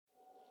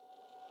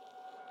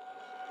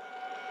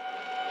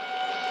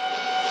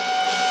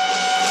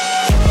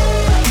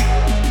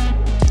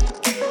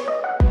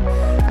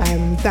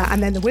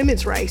And then the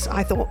women's race,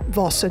 I thought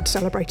Voss had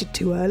celebrated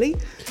too early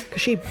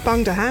because she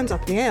bunged her hands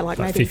up in the air like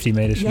maybe 50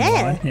 metres from the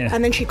line. Yeah.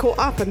 And then she caught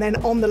up and then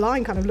on the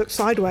line kind of looked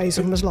sideways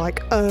and was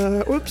like,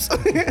 oops.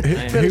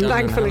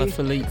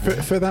 Thankfully.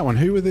 For that one,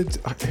 who were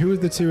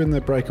the two in the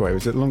breakaway?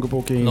 Was it Longa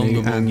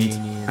Borghini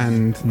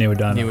and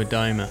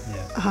Niewiadoma?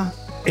 Yeah.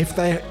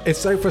 It's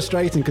so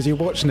frustrating because you're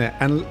watching it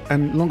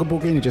and Longa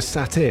Borghini just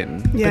sat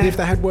in. Yeah. But if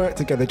they had worked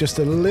together just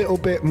a little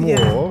bit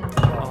more,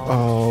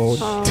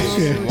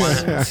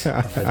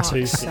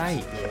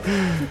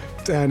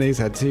 Danny's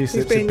had 2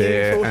 sips of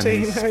beer and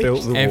he's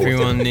spilt the water.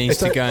 Everyone needs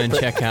to go and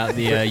check out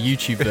the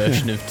YouTube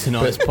version of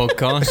tonight's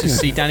podcast to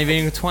see Danny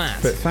being a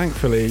twat. But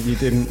thankfully, you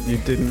didn't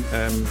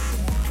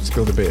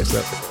spill the beer.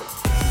 So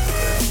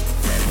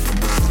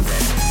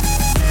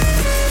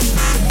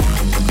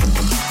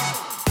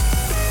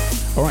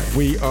all right,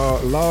 we are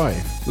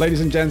live. Ladies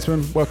and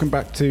gentlemen, welcome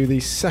back to the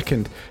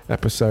second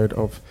episode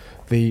of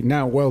the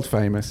now world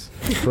famous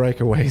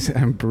Breakaways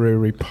and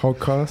Brewery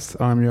podcast.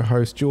 I'm your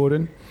host,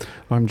 Jordan.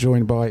 I'm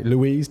joined by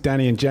Louise,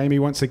 Danny and Jamie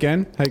once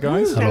again. Hey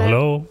guys.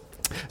 Hello.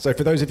 So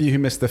for those of you who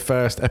missed the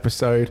first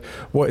episode,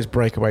 what is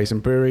Breakaways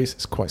and Breweries?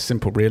 It's quite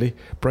simple, really.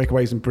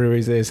 Breakaways and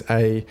Breweries is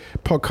a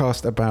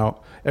podcast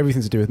about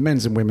everything to do with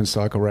men's and women's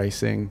cycle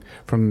racing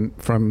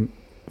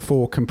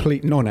for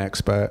complete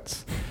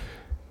non-experts.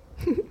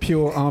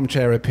 Pure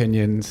armchair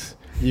opinions,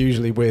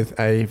 usually with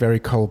a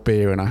very cold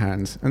beer in our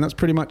hands, and that's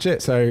pretty much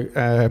it. So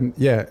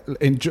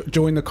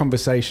join the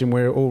conversation.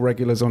 We're all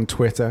regulars on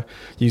Twitter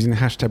using the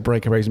hashtag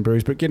Breakaways and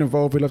Brews, but get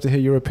involved. We'd love to hear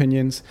your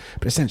opinions.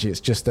 But essentially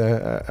it's just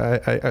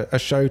a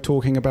show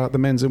talking about the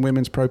men's and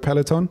women's pro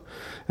peloton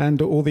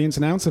and all the ins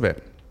and outs of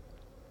it.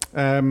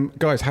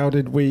 Guys, how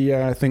did we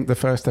think the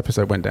first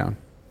episode went down?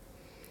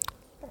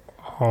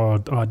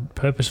 Oh, I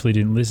purposefully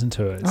didn't listen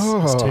to it.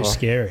 It's too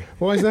scary.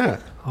 Why is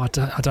that? I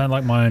don't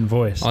like my own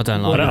voice. I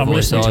don't like your I'm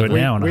voice listening to it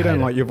now. We don't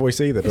like your voice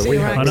either, but we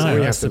have to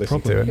listen to it.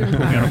 Put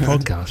me on a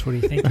podcast. What do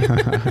you think?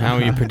 How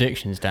are your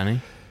predictions,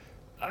 Danny?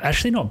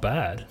 Actually, not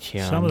bad.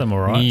 Yeah, some of them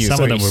were right.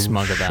 Some of them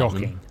were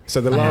shocking. Them. So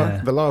the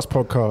last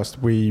podcast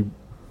we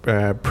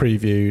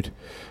previewed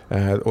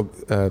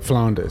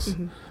Flanders,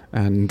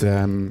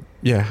 and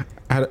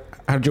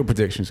how did your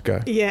predictions go?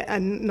 Yeah,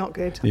 and not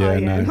good.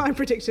 I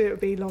predicted it would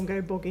be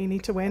Longa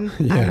Borghini to win,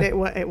 and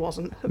it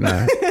wasn't.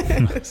 No.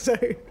 So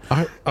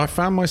I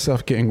found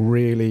myself getting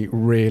really,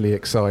 really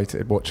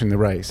excited watching the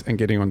race and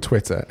getting on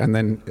Twitter, and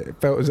then it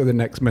felt as though the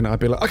next minute I'd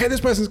be like, okay, this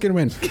person's going to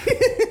win.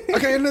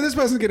 Okay, no, this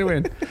person's going to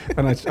win.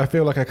 And I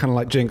feel like I kind of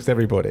like jinxed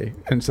everybody.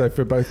 And so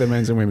for both the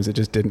men's and women's, it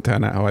just didn't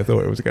turn out how I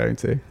thought it was going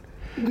to.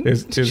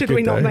 Should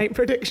we not make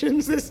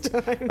predictions this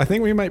time? I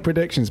think we make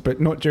predictions,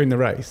 but not during the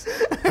race.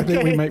 I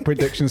think we make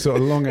predictions sort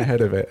of long ahead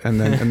of it, and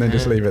then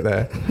just leave it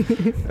there.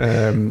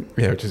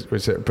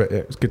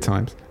 It was good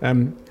times.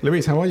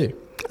 Louise, how are you?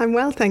 I'm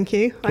well, thank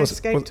you. I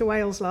escaped to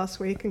Wales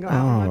last week and got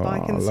out on my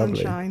bike in the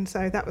sunshine,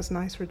 so that was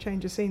nice for a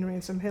change of scenery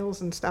and some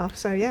hills and stuff.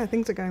 So yeah,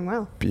 things are going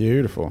well.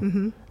 Beautiful.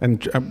 Mm-hmm.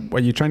 And are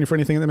you training for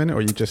anything at the minute, or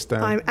are you just?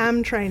 I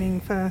am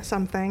training for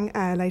something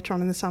later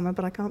on in the summer,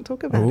 but I can't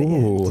talk about it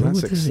yet. Oh,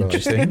 that's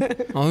exciting.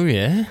 Oh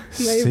yeah.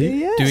 Maybe.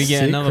 Yes. Do we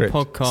get another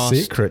podcast?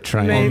 Secret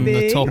training on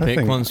the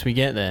topic once we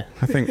get there.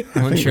 I think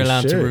once you're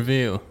allowed to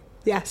reveal.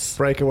 Yes.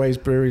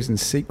 Breakaways, breweries, and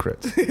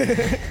secrets.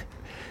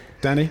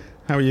 Danny,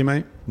 how are you,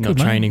 mate? Not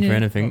training for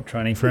anything. Not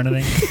training for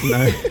anything.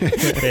 No.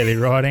 Barely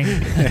riding.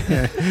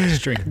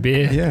 Just drink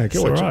beer. Yeah,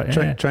 good. All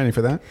right, training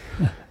for that.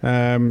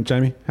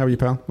 Jamie, how are you,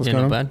 pal? What's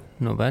going on?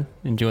 Not bad.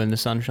 Enjoying the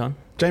sunshine.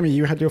 Jamie,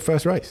 you had your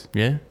first race.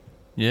 Yeah.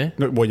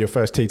 Well, your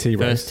first TT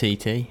race. First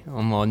TT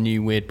on my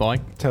new weird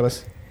bike. Tell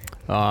us.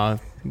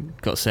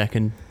 Got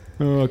second.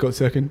 Oh, I got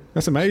second.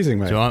 That's amazing,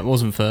 mate. So I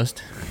wasn't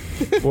first.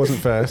 Wasn't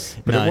first,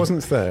 but it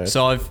wasn't third.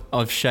 So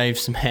I've shaved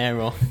some hair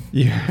off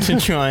to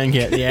try and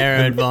get the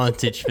aero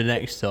advantage for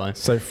next time.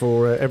 So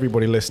for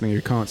everybody listening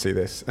who can't see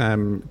this,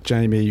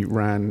 Jamie's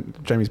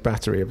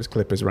battery of his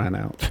clippers ran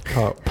out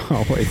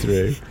part way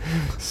through.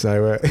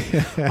 So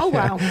oh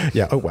wow.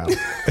 Yeah. Oh wow.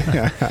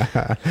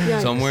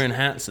 So I'm wearing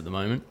hats at the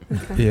moment.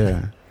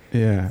 Okay.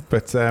 Yeah.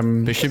 But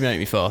it should make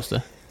me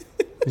faster.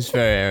 It's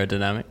very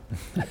aerodynamic.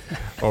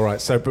 All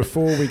right, so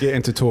before we get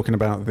into talking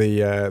about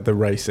the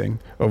racing,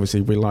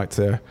 obviously we like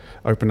to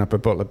open up a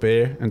bottle of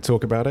beer and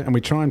talk about it, and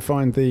we try and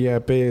find the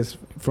beers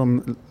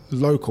from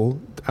local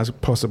as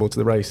possible to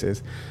the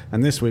races.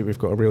 And this week we've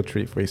got a real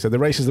treat for you. So the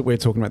races that we're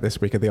talking about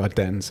this week are the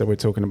Ardennes. So we'll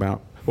talk a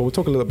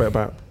little bit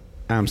about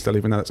Amstel,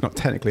 even though it's not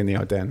technically in the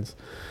Ardennes.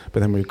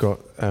 But then we've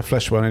got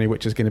Flèche-Wallonné,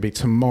 which is going to be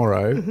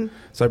tomorrow. Mm-hmm.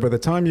 So by the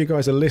time you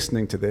guys are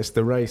listening to this,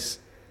 the race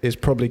is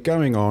probably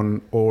going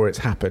on or it's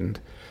happened.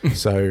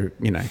 So,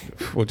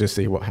 we'll just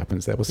see what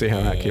happens there. We'll see how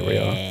accurate we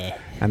are.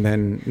 And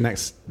then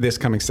this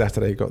coming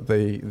Saturday, you've got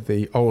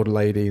the old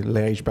lady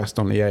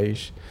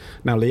Liège-Bastogne-Liège.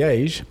 Now,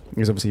 Liège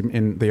is obviously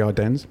in the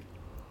Ardennes.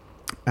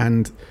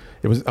 And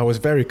I was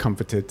very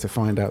comforted to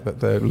find out that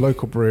the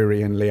local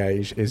brewery in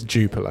Liège is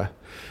Jupiler.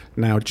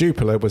 Now,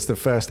 Jupiler was the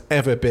first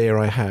ever beer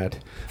I had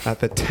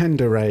at the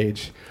tender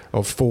age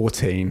of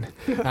 14.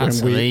 That's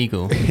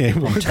illegal.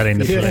 I'm telling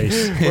the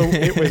police. Well,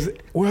 it was.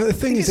 Well, the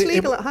thing it's is,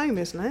 legal at home,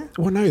 isn't it?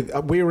 Well, no,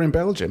 we were in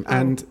Belgium,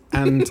 and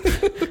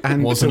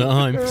wasn't at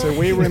home. So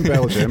we were in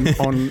Belgium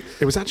on.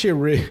 It was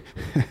actually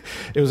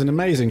it was an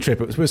amazing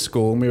trip. It was with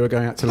school, and we were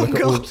going out to look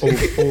at all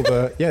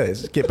the. Yeah,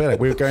 it's get better.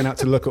 We were going out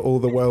to look at all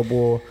the World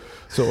War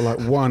sort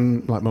of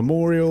like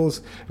memorials.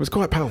 It was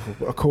quite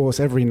powerful. Of course,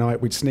 every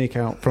night we'd sneak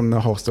out from the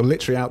hostel,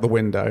 literally out the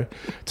window,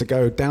 to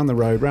go down the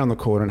road, round the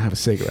corner, and have a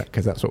cigarette,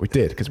 because that's what we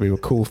did, because we were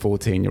cool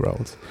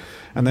 14-year-olds.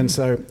 And then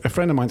so a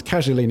friend of mine's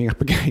casually leaning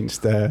up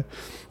against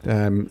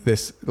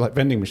this like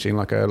vending machine,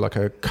 like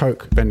a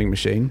Coke vending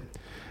machine.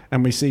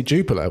 And we see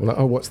Jupiler. We're like,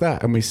 oh, what's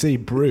that? And we see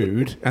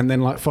brewed, and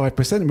then like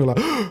 5%. And we're like,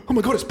 oh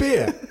my God, it's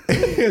beer.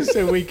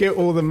 So we get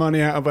all the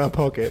money out of our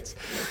pockets.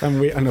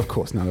 And of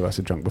course, none of us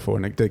had drunk before,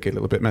 and it did get a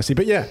little bit messy.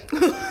 But yeah,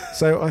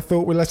 so I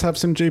thought, well, let's have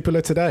some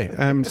Jupiler today.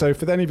 So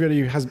for anybody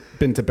who has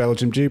been to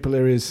Belgium,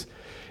 Jupiler is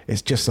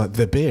just like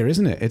the beer,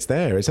 isn't it? It's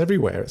there. It's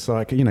everywhere. It's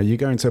like, you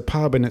go into a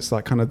pub and it's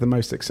like kind of the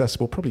most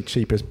accessible, probably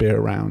cheapest beer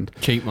around.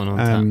 Cheap one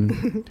on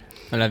tap.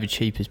 I'll have your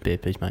cheapest beer,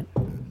 please, mate.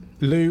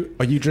 Lou,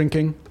 are you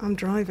drinking? I'm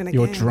driving again.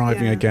 You're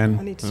driving again.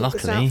 I need to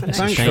Luckily,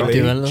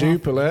 thankfully,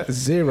 Jupiler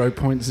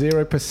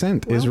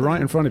 0.0% is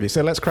right in front of you.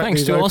 So let's crack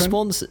these open. Thanks to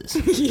our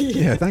sponsors.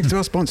 Yeah, thanks to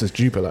our sponsors,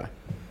 Jupiler.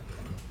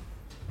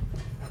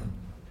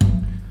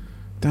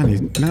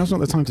 Danny, now's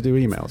not the time to do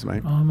emails,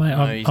 mate. Oh,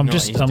 mate, I'm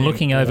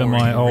looking over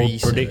my old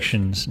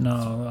predictions. No,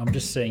 I'm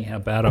just seeing how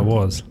bad I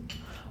was.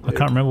 I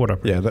can't remember what I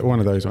predicted. Yeah, one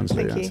of those ones,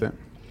 Lou, that's it.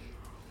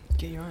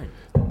 Get your own.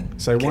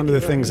 So one of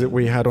the things that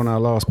we had on our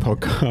last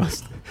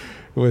podcast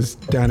was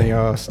Danny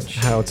asked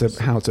how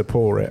to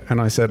pour it, and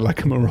I said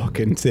like a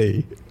Moroccan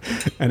tea,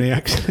 and he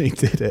actually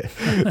did it.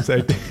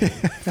 So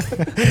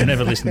I'll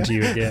never listen to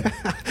you again.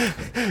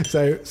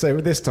 So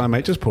this time,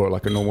 mate, just pour it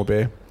like a normal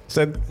beer.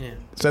 So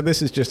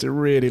this is just a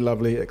really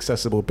lovely,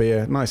 accessible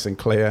beer, nice and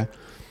clear,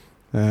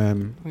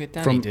 from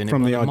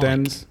the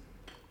Ardennes.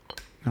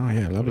 Oh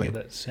yeah, lovely. Look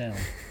at that sound.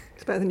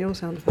 It's better than your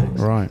sound effects.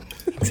 Right.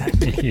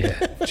 Exactly.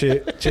 Yeah.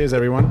 Cheers,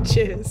 everyone.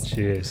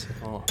 Cheers.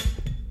 Oh.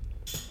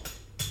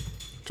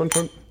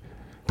 Tron.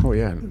 Oh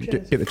yeah,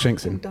 get the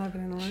chinks in. I'm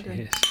diving in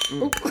already.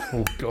 Oh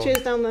God.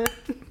 Cheers down there.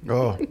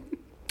 Oh,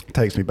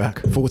 takes me back.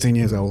 14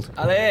 years old.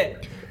 Allez.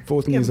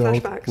 14 years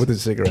old with a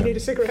cigarette. Do you need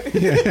a cigarette?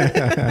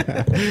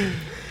 Yeah.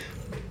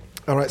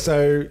 All right,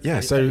 so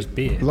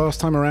last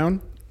time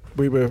around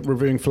we were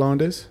reviewing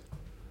Flanders,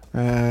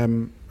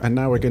 and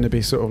now we're going to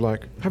be sort of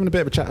like having a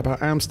bit of a chat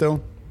about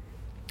Amstel,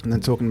 and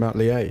then talking about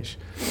Liège.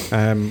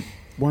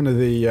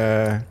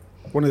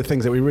 One of the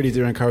things that we really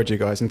do encourage you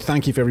guys, and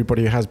thank you for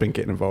everybody who has been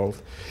getting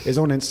involved, is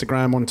on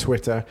Instagram, on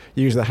Twitter,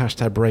 use the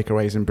hashtag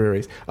Breakaways and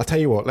Breweries. I'll tell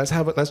you what, let's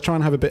try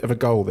and have a bit of a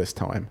goal this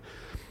time.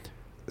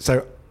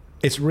 So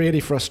it's really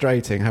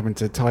frustrating having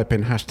to type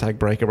in hashtag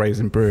Breakaways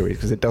and Breweries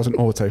because it doesn't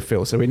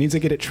autofill. So we need to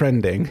get it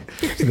trending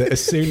so that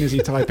as soon as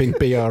you type in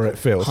BR, it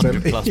fills.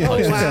 100 plus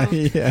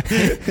posts.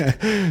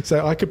 Yeah.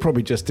 So I could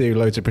probably just do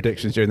loads of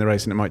predictions during the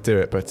race and it might do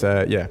it. But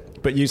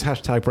but use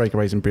hashtag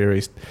Breakaways and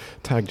Breweries,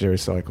 tag Jerry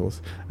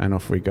Cycles, and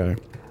off we go.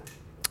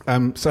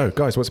 So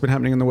guys, what's been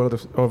happening in the world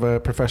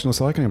of professional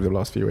cycling over the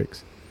last few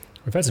weeks?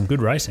 We've had some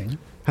good racing.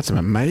 Had some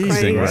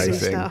amazing racing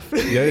stuff.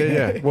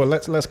 Yeah. Well,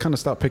 let's kind of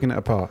start picking it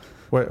apart.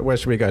 Where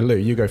should we go? Lou,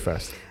 you go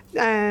first.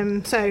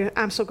 So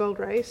Amstel Gold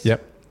Race.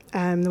 Yep.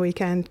 The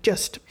weekend,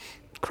 just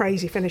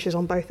crazy finishes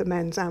on both the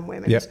men's and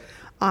women's. Yep.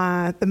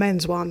 The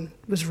men's one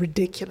was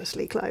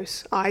ridiculously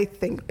close. I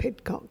think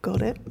Pidcock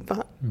got it,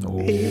 but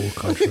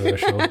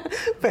controversial.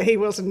 but he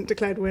wasn't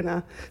declared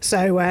winner.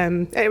 So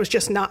it was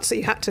just nuts. So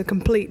you had to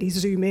completely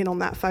zoom in on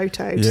that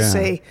photo to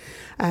see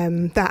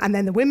that. And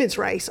then the women's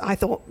race, I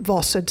thought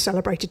Voss had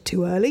celebrated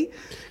too early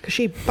because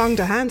she bunged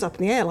her hands up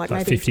in the air like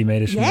maybe 50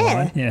 metres from the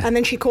line. Yeah. And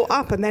then she caught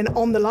up and then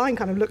on the line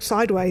kind of looked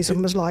sideways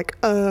and was like,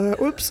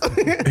 oops. But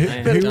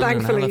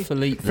thankfully,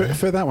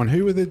 for that one,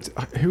 who were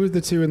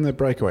the two in the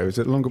breakaway? Was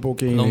it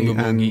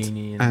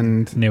Longoborghini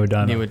and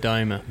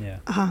Neuerdima? Yeah.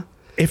 Uh-huh.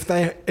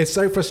 It's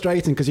so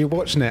frustrating because you're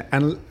watching it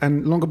and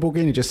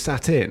Longoborghini just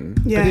sat in.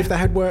 Yeah. But if they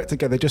had worked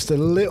together just a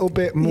little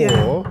bit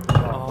more,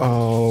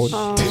 I've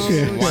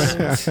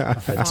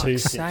had 2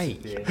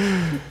 sips.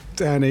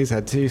 Danny's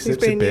had 2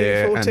 sips of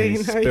beer and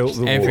he's spilt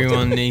the water.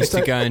 Everyone needs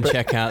to go and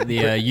check out the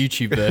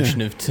YouTube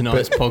version of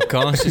tonight's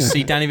podcast to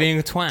see Danny being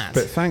a twat.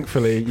 But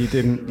thankfully, you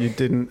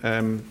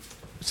didn't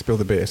spill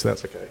the beer, so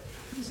that's okay.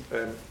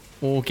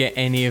 Or get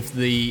any of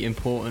the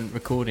important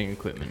recording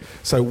equipment.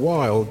 So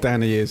while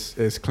Danny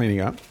is cleaning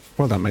up,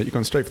 well done, mate. You've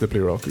gone straight for the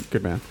blue roll.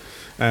 Good man.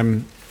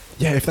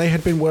 If they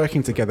had been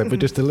working together for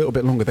just a little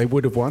bit longer, they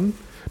would have won.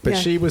 But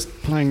she was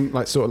playing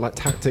sort of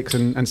tactics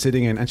and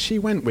sitting in, and she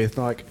went with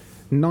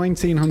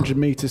 1,900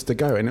 meters to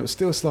go, and it was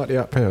still slightly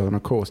uphill, and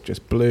of course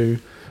just blew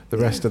the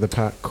rest of the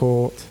pack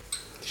caught.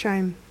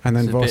 Shame. And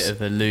then it's Voss, a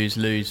bit of a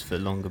lose-lose for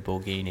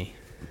Longoborghini.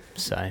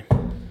 So,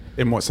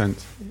 in what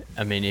sense?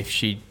 I mean, if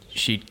she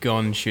she'd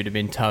gone, she'd have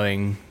been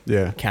towing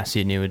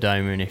Cassia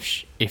Niewiadoma, and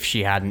if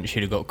she hadn't,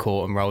 she'd have got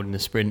caught and rolled in the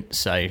sprint.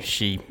 So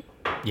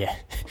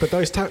But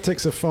those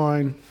tactics are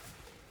fine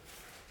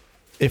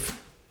if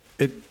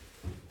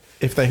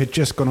they had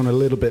just gone on a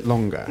little bit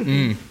longer.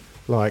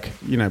 Like,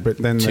 but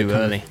then too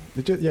early.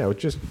 It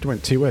just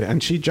went too early.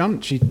 And she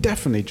jumped. She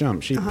definitely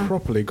jumped. She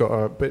properly got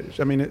her. But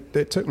I mean,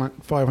 it took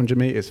like 500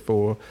 meters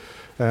for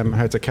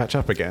her to catch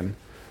up again.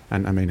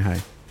 And I mean,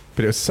 hey,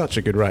 but it was such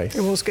a good race.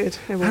 It was good.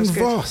 And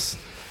Vos,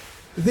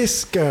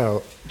 this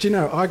girl. Do you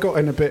know? I got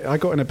in a bit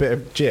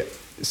of jip.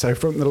 So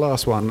from the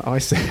last one, I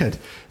said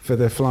for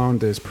the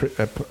Flanders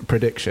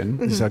prediction,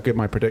 this is how good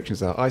my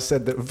predictions are. I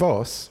said that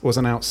Vos was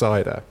an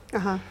outsider.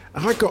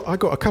 I got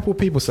a couple of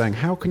people saying,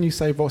 "How can you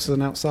say Vos is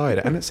an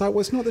outsider?" And it's like,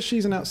 well, it's not that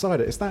she's an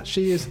outsider; it's that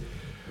she is.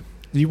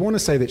 You want to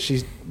say that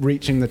she's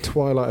reaching the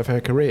twilight of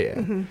her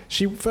career.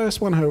 She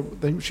won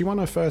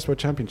her first World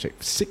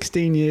Championship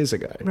 16 years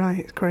ago. Right,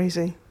 it's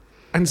crazy.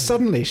 And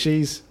suddenly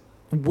she's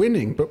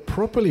winning, but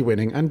properly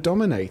winning and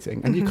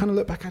dominating. And you kind of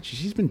look back at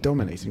she's been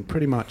dominating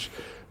pretty much.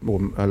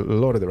 Well, a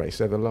lot of the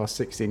race over the last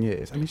 16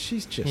 years. I mean,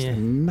 she's just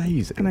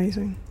amazing.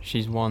 Amazing.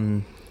 She's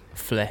won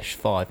Flesh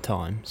 5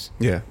 times.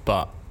 Yeah.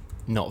 But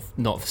not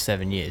for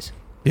 7 years.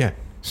 Yeah.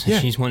 So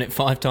she's won it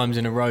 5 times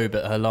in a row,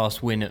 but her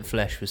last win at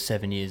Flesh was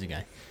 7 years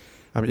ago.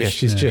 I mean,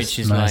 she's just which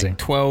is amazing. Like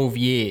 12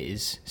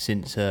 years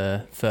since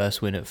her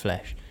first win at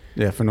Flesh.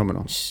 Yeah,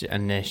 phenomenal.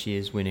 And there she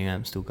is winning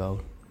Amstel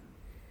Gold.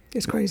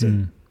 It's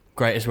crazy.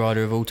 Greatest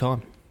rider of all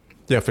time.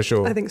 Yeah, for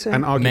sure. I think so.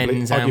 And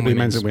arguably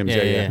men's and women's.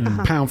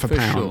 Yeah. Pound for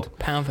pound. Sure.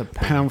 Pound for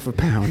pound. Pound for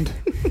pound.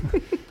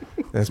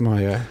 There's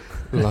my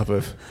love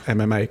of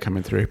MMA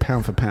coming through.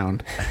 Pound for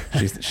pound.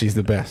 She's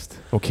the best.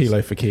 Or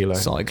kilo for kilo.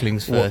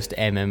 Cycling's first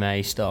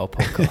MMA style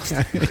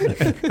podcast.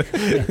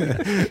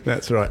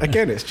 That's right.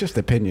 Again, it's just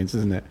opinions,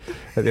 isn't it?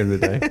 At the end of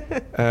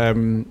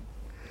the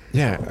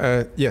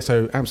day.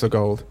 So Amstel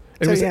Gold.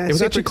 It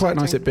was actually quite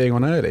nice it being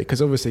on early,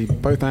 because obviously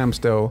both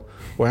Amstel's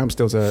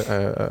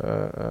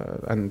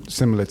and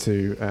similar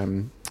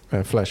to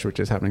Flesh, which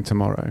is happening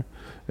tomorrow.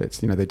 It's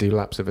they do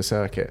laps of a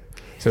circuit,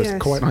 so it's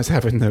quite nice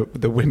having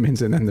the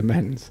women's and then the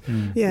men's.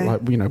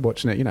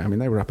 Watching it. I mean,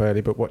 they were up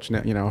early, but watching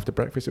it, after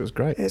breakfast, it was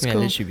great. It's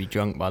cool. Literally be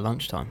drunk by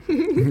lunchtime.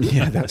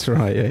 Yeah, that's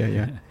right.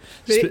 Yeah.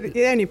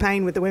 The only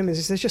pain with the women's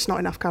is there's just not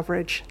enough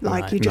coverage.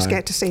 Like you just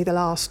get to see the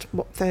last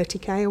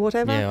 30k or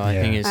whatever. Yeah, I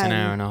think it's an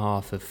hour and a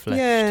half of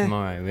Flesh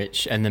tomorrow,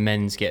 and the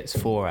men's gets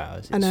 4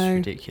 hours. It's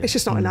ridiculous. It's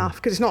just not enough,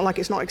 because it's not like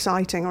it's not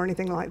exciting or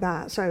anything like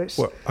that. So it's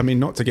I mean,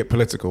 not to get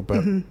political, but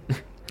I'm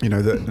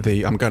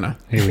gonna.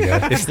 Here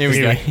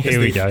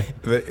we go.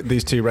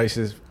 These 2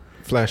 races,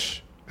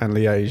 Flesh and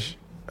Liège,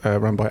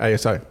 run by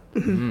ASO.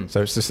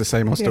 So it's just the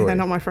same old story. They're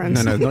not my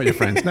friends. No, not your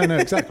friends. No,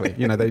 exactly.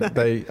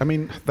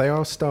 They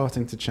are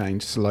starting to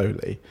change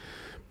slowly,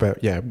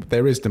 but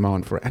there is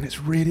demand for it, and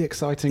it's really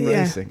exciting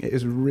racing. It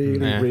is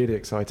really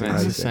exciting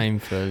racing. It's the same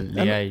for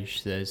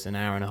Liège. There's an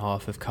hour and a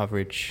half of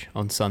coverage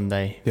on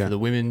Sunday for the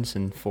women's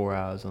and 4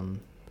 hours on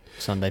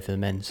Sunday for the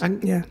men's.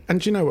 And do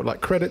you know what?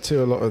 Like, credit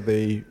to a lot of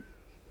the.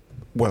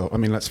 Well, I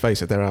mean, let's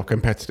face it, they're our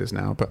competitors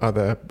now, but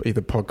other either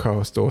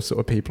podcasts or sort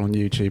of people on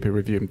YouTube who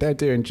review them, they're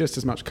doing just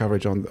as much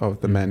coverage of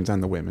the men's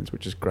and the women's,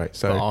 which is great.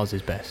 So but ours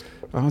is best.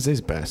 Ours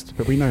is best,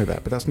 but we know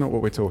that. But that's not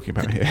what we're talking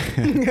about here.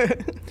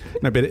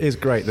 No, but it is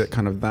great that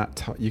kind of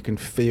you can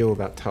feel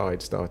that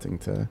tide starting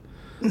to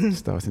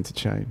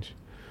change.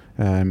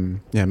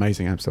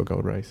 Amazing Amstel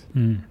Gold race.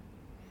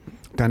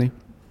 Danny?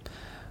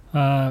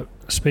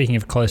 Speaking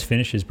of close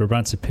finishes,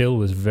 Brabantse Pil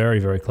was very,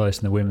 very close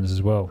in the women's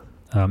as well.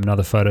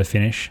 Another photo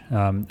finish.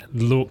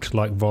 Looked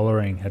like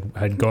Vollering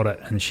had got it,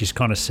 and she's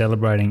kind of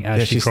celebrating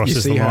as she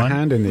crosses the line. You see her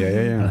hand in the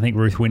air, yeah. And I think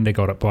Ruth Winder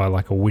got it by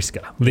like a whisker,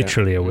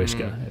 literally a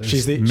whisker.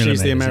 She's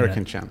the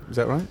American champ, is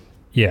that right?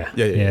 Yeah.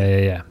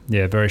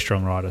 Very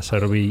strong rider. So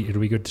it'll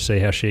be good to see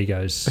how she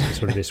goes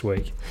sort of this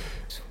week.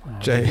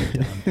 You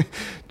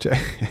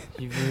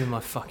ruined my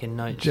fucking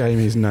notes.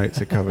 Jamie's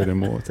notes are covered in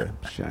water.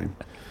 Shame.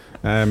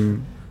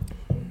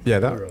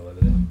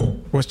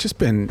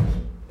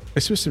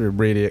 It's just been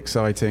really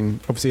exciting.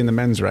 Obviously, in the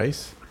men's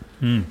race,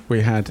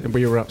 we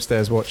were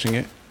upstairs watching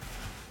it,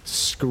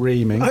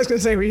 screaming. I was going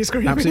to say, were you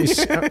screaming?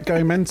 Absolutely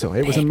going mental.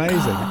 It was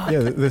amazing. Yeah,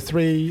 the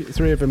three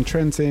of them,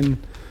 Trentin,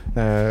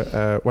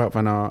 Wout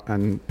van Aert,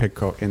 and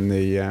Pidcock in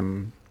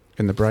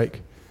the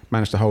break,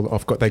 managed to hold it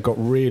off. They got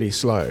really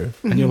slow,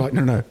 and you're like,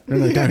 no,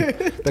 don't.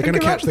 They're going to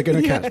catch. They're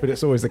going to catch. But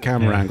it's always the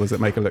camera angles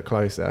that make it look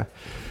closer.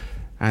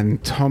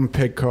 And Tom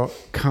Pidcock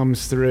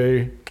comes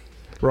through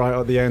right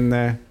at the end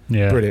there.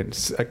 Yeah.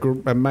 Brilliant.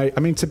 I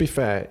mean, to be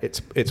fair,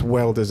 it's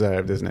well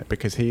deserved, isn't it?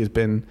 Because he has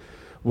been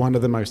one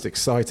of the most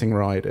exciting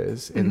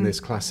riders in this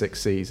classic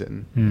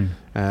season.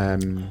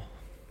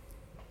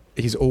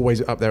 he's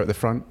always up there at the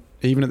front.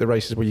 Even at the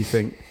races where you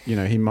think,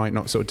 he might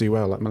not sort of do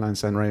well, like Milan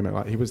San Remo,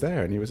 like he was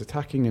there and he was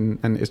attacking,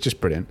 and it's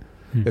just brilliant.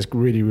 It's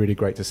really, really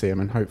great to see him,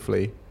 and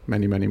hopefully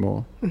many, many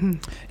more. Mm-hmm.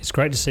 It's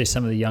great to see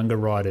some of the younger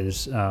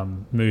riders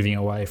moving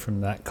away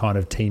from that kind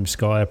of Team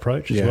Sky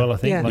approach as well. I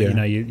think,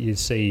 you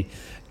see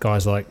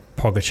guys like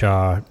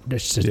Pogacar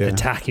just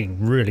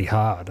attacking really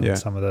hard on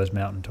some of those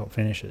mountaintop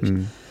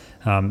finishes.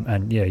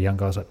 And young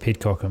guys like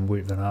Pidcock and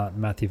Wout van Aert,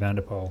 Mathieu van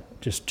der Poel,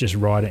 just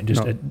riding,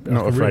 just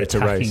not afraid really to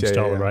attacking race,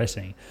 style of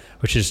racing,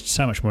 which is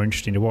so much more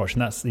interesting to watch.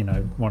 And that's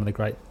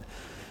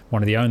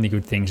one of the only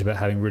good things about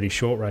having really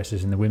short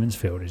races in the women's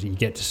field is you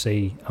get to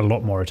see a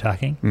lot more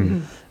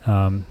attacking.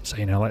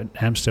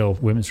 Like Amstel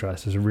women's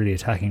race was a really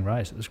attacking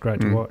race. It was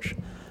great to watch.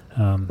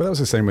 But that was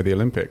the same with the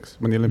Olympics.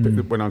 When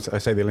I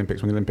say the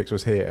Olympics, when the Olympics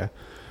was here,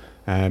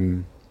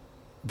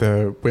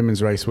 the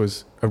women's race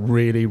was a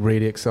really,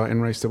 really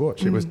exciting race to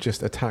watch. It was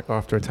just attack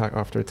after attack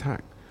after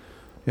attack.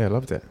 Yeah, I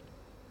loved it.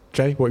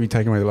 Jay, what have you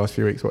taken away the last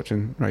few weeks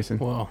watching racing?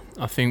 Well,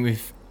 I think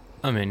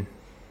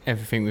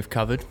everything we've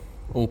covered,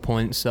 all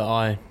points that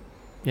I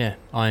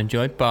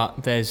enjoyed,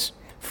 but there's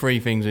 3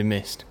 things we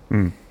missed.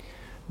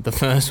 The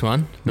first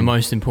one, the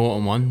most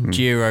important one,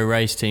 Giro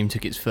race team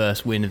took its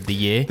first win of the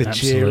year. The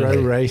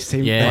Giro race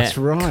team, that's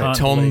right.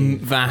 Tom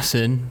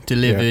Vasson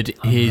delivered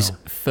his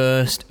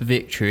first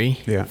victory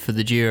for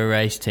the Giro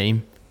race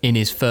team in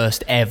his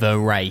first ever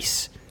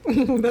race.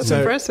 That's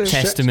impressive.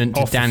 Testament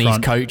to Danny's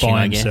coaching,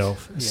 I guess.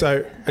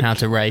 So how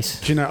to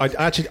race. Do you know,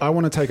 I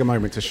want to take a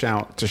moment to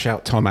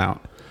shout Tom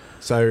out.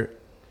 So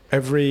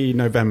every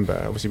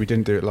November, obviously we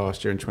didn't do it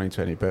last year in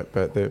 2020, but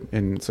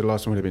the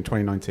last one would have been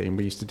 2019.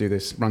 We used to do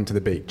this run to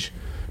the beach,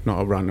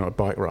 not a run or a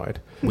bike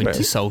ride.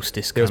 Winter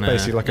solstice. It was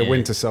basically like a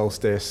winter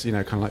solstice, kind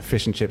of like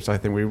fish and chips. I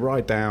think we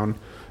ride down.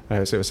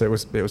 So it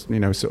was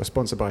sort of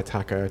sponsored by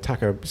Taka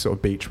sort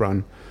of beach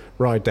run,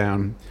 ride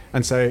down.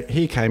 And so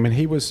he came, and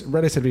he was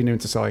relatively new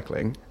into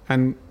cycling,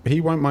 and he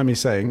won't mind me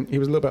saying he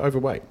was a little bit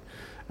overweight.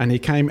 And he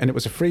came, and it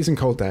was a freezing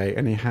cold day,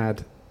 and he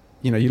had.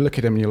 You look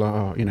at him and you're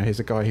like,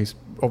 here's a guy who's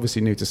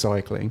obviously new to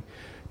cycling,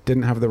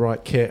 didn't have the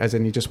right kit, as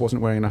in he just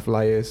wasn't wearing enough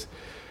layers,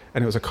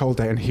 and it was a cold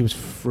day and he was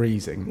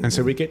freezing. And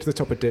so we get to the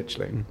top of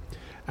Ditchling,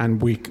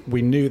 and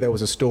we knew there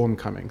was a storm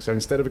coming. So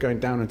instead of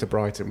going down into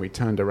Brighton, we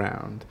turned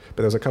around. But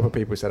there was a couple of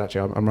people who said,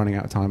 actually, I'm running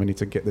out of time, I need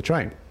to get the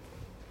train.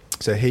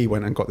 So he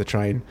went and got the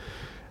train.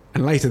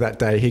 And later that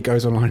day, he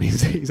goes online,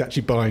 he's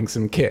actually buying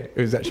some kit.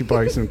 He was actually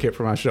buying some kit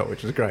from our shop,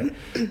 which was great,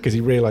 because he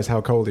realised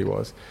how cold he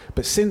was.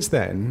 But since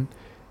then,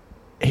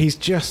 he's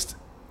just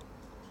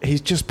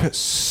put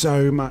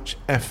so much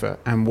effort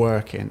and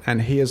work in,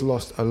 and he has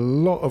lost a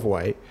lot of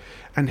weight,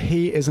 and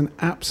he is an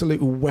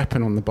absolute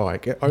weapon on the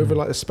bike over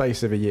like the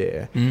space of a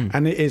year.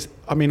 And it is,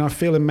 I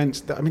feel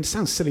it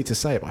sounds silly to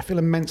say it, but I feel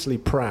immensely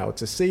proud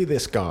to see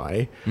this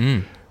guy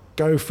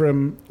go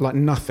from like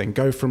nothing,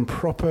 go from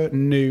proper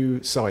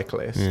new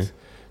cyclist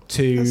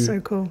That's so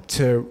cool.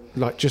 to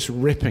like just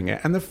ripping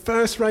it. And the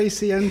first race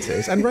he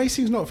enters, and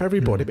racing's not for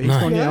everybody, but he's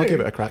gone, I'll give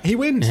it a crack. He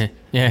wins.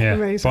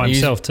 Amazing. By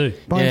himself too.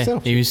 By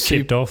himself. He was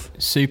chipped off.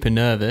 Super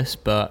nervous,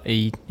 but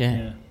he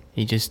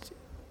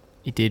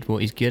did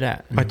what he's good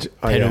at.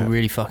 Pedal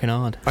really fucking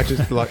hard.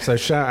 So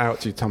shout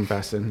out to Tom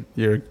Vasson.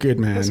 You're a good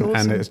man, awesome.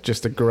 And it's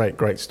just a great,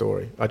 great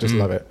story. I just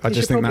love it. I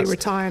just think probably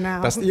retire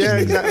now.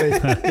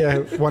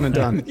 Exactly. One and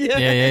done.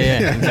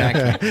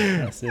 Exactly.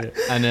 That's it.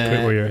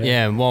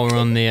 And while we're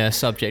on the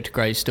subject of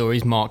great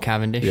stories, Mark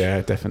Cavendish.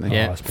 Yeah, definitely.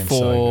 Yeah,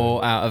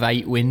 4 out of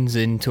 8 wins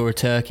in Tour of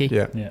Turkey.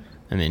 Yeah.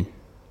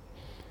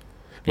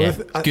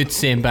 Good to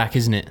see him back,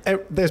 isn't it?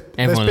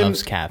 Everyone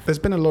loves Cav. There's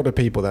been a lot of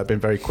people that have been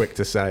very quick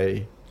to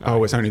say,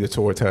 it's only the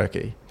Tour of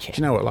Turkey. Do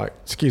you know what? Like,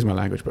 excuse my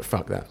language, but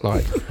fuck that.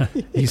 Like,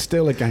 he's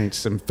still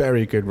against some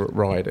very good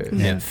riders.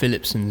 Yeah,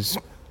 Philipsen's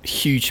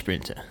huge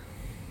sprinter.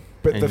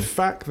 But the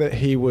fact that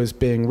he was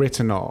being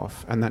written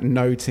off and that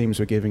no teams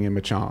were giving him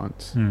a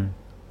chance,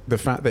 the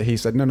fact that he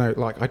said, no,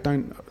 like, I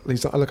don't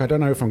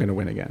know if I'm going to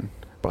win again,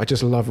 but I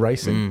just love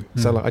racing.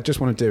 So, like, I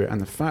just want to do it.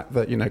 And the fact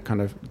that,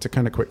 kind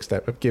of quick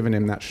step of giving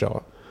him that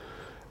shot,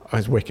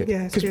 is wicked.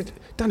 Yeah, it's good.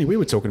 Danny, we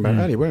were talking about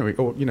earlier, weren't we?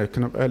 Or,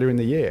 kind of earlier in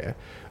the year.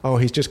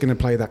 He's just going to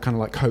play that kind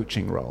of like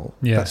coaching role.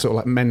 Yeah. That sort of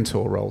like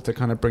mentor role to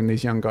kind of bring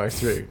these young guys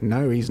through.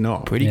 No, he's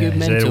not. Pretty good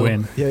mentor.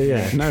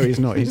 No, he's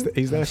not.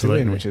 He's there to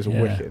win, which is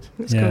wicked.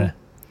 It's cool.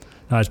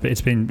 No,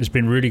 it's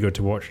been really good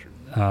to watch.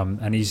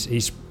 And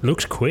he's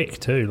looks quick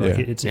too. Like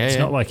it's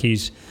not like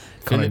he's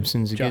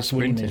Philipsen's just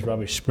winning these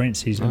rubbish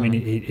sprints. He's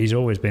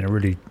always been a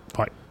really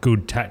like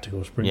good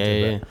tactical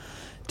sprinter.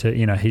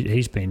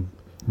 He's been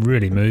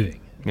really moving.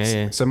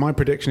 So my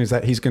prediction is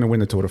that he's going to win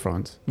the Tour de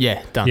France.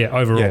 Yeah, done. Yeah,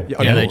 overall.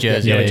 Yellow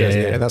jersey.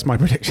 Yeah, that's my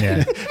prediction.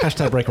 Yeah.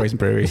 Hashtag breakaways and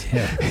breweries.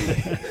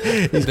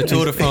 The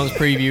Tour de France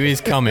preview is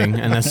coming,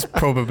 and that's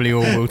probably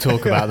all we'll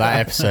talk about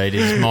that episode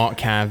is Mark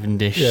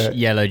Cavendish,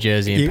 yellow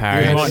jersey in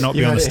Paris. He might not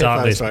be on the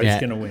start list, but he's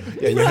going to win.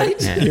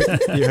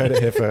 You heard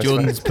it here first.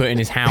 Jordan's putting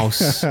his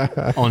house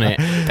on it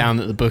down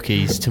at the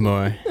bookies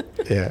tomorrow.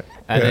 Yeah.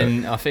 And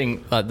then I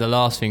think like the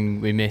last thing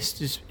we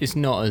missed is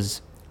not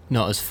as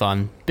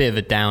fun. Bit of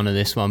a downer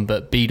this one,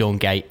 but Bidon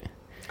Gate.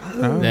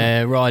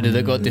 Their rider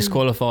that got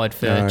disqualified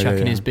for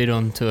chucking his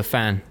bidon to a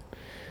fan.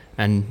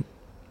 And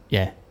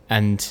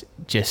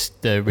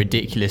just the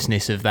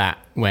ridiculousness of that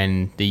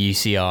when the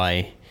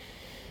UCI...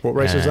 What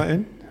race was that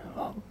in?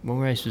 What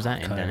race was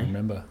that in, Danny? I can't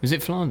remember. Was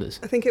it Flanders?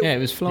 I think it it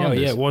was Flanders.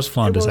 Yeah, it was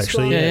Flanders,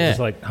 actually. Flanders. Yeah, it was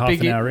like half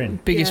an hour in.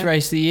 Biggest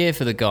race of the year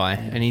for the guy,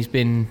 and he's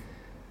been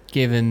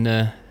given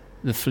the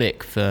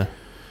flick for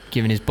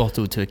giving his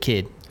bottle to a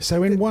kid.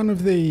 So in one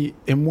of the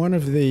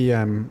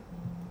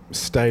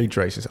stage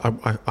races,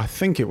 I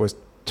think it was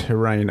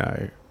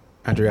Tirreno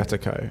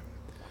Adriatico,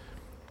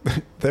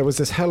 there was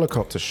this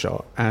helicopter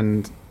shot,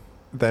 and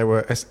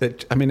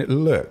it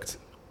looked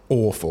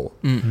awful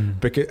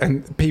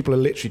and people are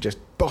literally just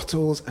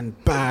bottles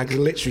and bags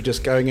literally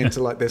just going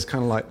into like this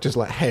kind of like just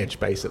like hedge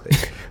basically.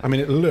 I mean,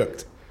 it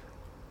looked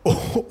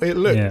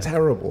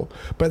terrible,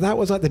 but that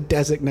was like the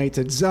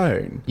designated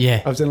zone.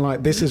 I was in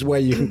like, this is where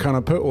you can kind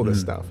of put all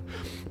this stuff.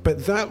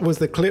 But that was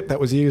the clip that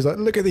was used. Like,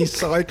 look at these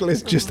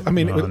cyclists. Just, I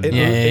mean,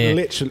 it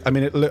literally. I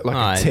mean, it looked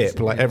like a tip.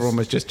 Like everyone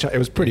was just. It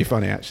was pretty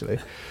funny actually.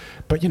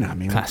 But I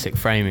mean, classic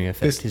framing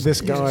effect.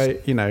 This guy,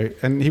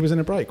 and he was in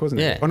a break,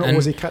 wasn't he? Yeah. Or not,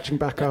 was he catching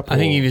back up? I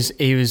think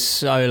he was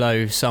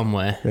solo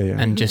somewhere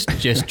and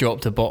just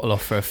dropped a bottle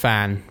off for a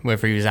fan.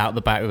 Whether he was out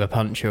the back with a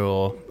puncher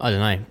or I don't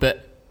know,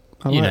 but.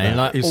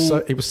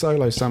 He was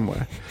solo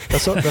somewhere.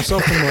 That's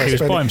often where he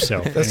was by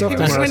himself. That's often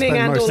where winning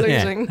and or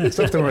losing. It's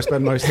often where I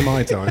spend most of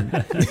my time.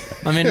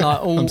 I mean, like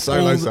I'm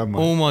solo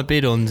somewhere. All my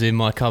bidons in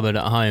my cupboard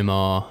at home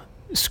are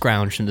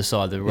scrounged from the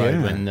side of the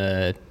road when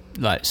the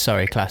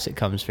Surrey Classic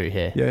comes through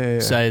here. Yeah.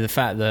 So the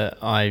fact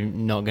that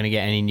I'm not going to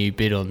get any new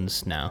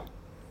bidons now.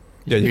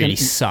 Really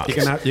sucks.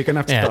 You're gonna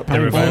have to start paying.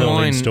 They're available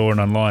in store and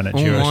online at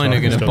all mine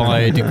are going to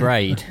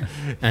biodegrade,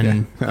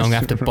 and I'm going to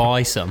have to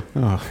buy some.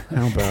 Oh,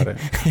 how about it?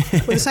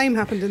 Well, the same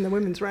happened in the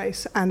women's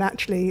race, and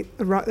actually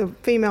the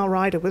female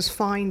rider was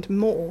fined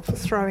more for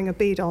throwing a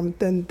bidon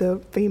than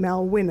the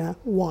female winner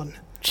won.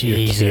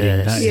 Jesus,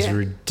 that is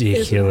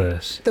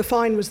ridiculous. The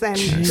fine was then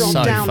dropped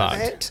down a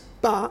bit,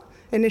 but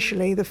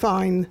initially the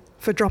fine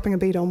for dropping a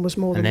bidon was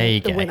more than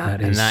the winner.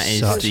 And that is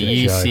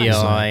the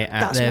UCI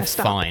at their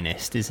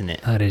finest, isn't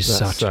it? That is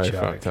such a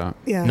fucked up.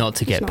 Yeah, not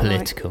to get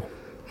political,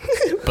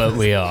 but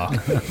we are.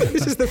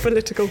 This is the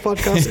political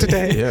podcast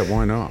today. Yeah,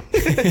 why not?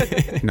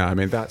 No, I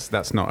mean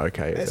that's not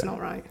okay. It's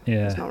not right.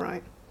 Yeah, it's not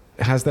right.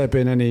 Has there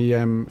been any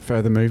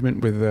further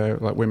movement with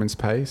like women's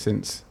pay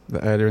since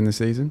earlier in the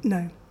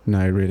season?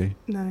 No, really.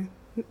 No,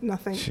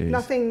 nothing. Jeez.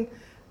 Nothing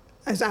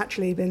has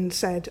actually been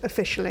said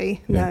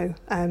officially. No,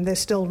 there's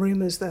still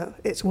rumours that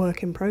it's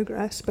work in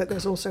progress, but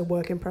there's also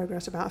work in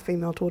progress about a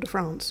female Tour de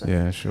France. So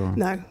yeah, sure.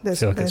 No, I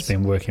feel like it's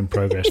been work in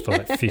progress for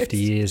like 50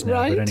 years now.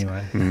 Right? But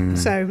anyway,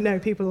 so no,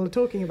 people are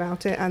talking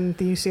about it, and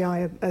the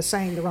UCI are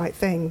saying the right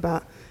thing,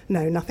 but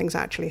no, nothing's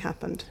actually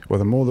happened. Well,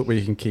 the more that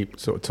we can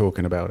keep sort of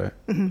talking about it,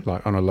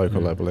 like on a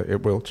local level,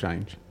 it will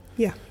change.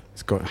 Yeah.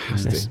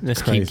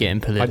 Let's keep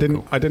getting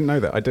political. I didn't know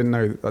that. I didn't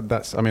know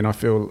that's. I mean, I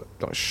feel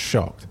like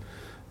shocked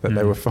that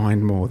they were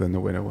fined more than the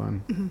winner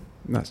won.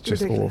 That's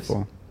just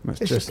awful. That's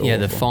just awful. Yeah,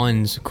 the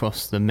fines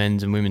across the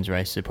men's and women's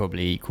race are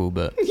probably equal,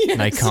 but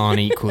they can't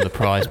equal the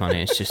prize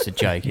money. It's just a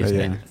joke, isn't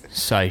it?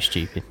 So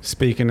stupid.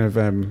 Speaking of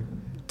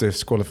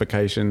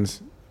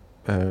disqualifications,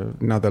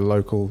 another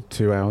local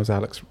 2 hours,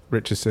 Alex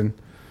Richardson.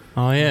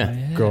 Oh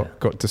yeah,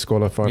 got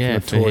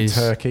disqualified from the Tour of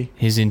Turkey.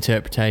 His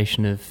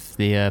interpretation of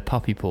the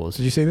puppy paws.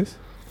 Did you see this?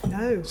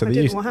 No, I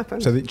didn't. What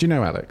happened? So do you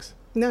know Alex?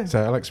 No.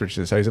 So Alex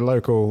Richardson. So he's a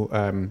local.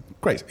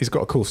 Great. He's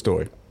got a cool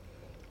story.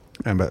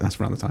 But that's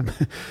for another time.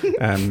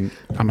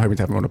 I'm hoping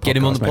to have him on a podcast. Get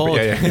him on the pod.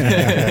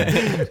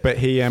 Yeah. But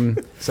he.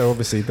 So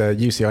obviously the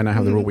UCI now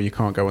have the rule where you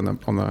can't go on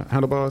the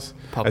handlebars.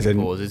 Puppy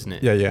paws, isn't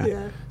it?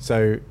 Yeah.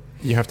 So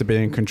you have to be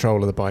in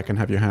control of the bike and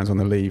have your hands on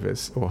the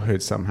levers or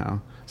hood somehow.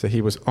 So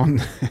he was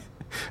on.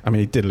 I mean,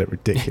 he did look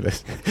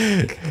ridiculous.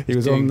 He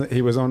was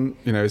on.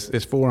 You know,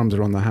 his forearms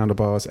are on the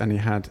handlebars, and he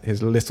had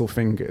his little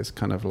fingers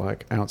kind of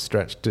like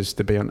outstretched just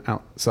to be on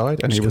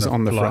outside, and he was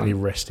on the front,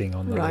 resting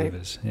on the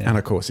levers. Yeah. And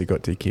of course, he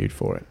got DQ'd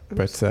for it.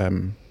 But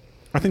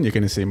I think you're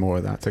going to see more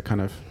of that to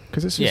kind of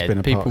because it's just been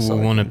a people part will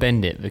want to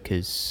bend it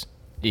because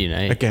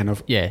again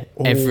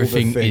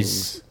everything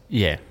is.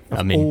 Yeah,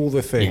 I mean, all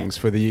the things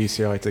for the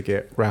UCI to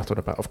get rattled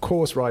about. Of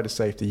course, rider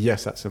safety.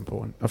 Yes, that's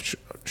important.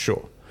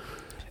 Sure.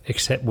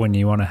 Except when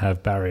you want to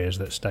have barriers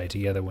that stay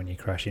together when you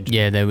crash into.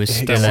 Yeah, there was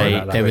still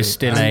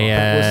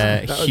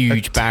a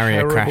huge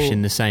barrier crash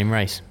in the same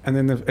race. And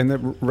then in the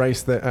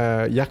race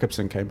that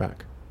Jakobsen came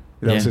back.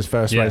 That was his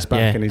first race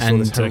back, and he saw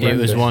this horrendous. It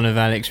was one of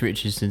Alex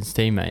Richardson's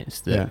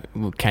teammates that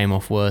came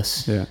off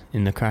worse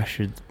in the crash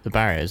with the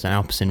barriers, an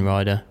Alpecin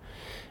rider,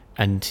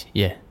 and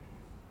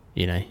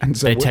and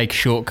so they take a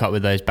shortcut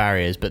with those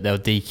barriers, but they'll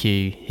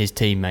DQ his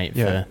teammate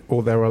for...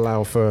 Or they'll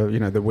allow for,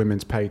 the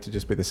women's pay to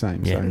just be the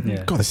same. Yeah.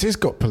 So, God, this has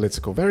got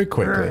political very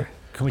quickly.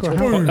 Can we talk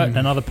about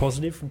another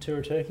positive from Tour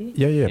of Turkey?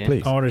 Yeah,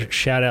 please. I want to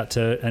shout out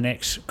to an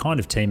ex-kind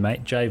of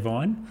teammate, Jay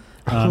Vine.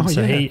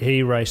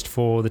 He raced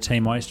for the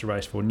team I used to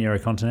race for, Nero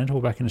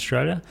Continental, back in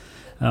Australia.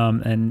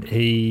 and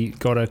he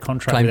got a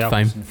contract Claim with to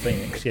fame. Alpecin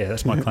Phoenix. Yeah,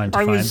 that's my claim to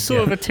I fame. was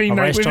sort of a I teammate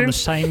raced with on him. the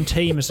same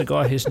team as the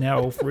guy who's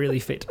now really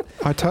fit.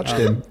 I touched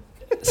him.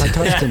 I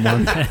touched him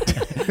once.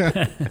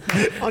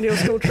 On your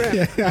school trip.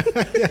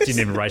 Didn't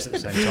even race at the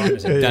same time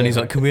as him. Danny's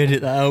like, can we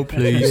edit that out,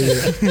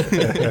 please?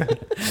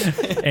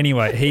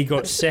 Anyway, he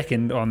got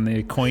second on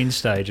the Queen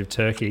stage of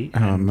Turkey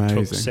and took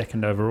amazing.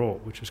 second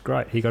overall, which was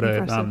great. He got a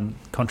Impressive.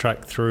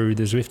 contract through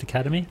the Zwift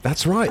Academy.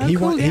 That's right. Oh, He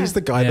cool, won. yeah. He's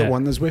the guy Yeah. that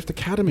won the Zwift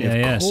Academy. Yeah, of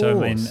yeah. course.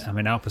 So I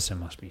mean, Alpecin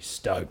must be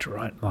stoked,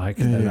 right? Like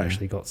Yeah, they've yeah.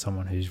 actually got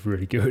someone who's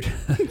really good.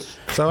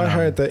 So I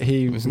heard that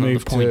he There's not the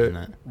moved point in to.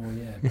 that. Well,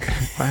 yeah.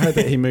 I heard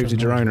that he moved to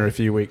Doesn't Girona a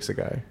few weeks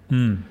ago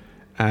Mm.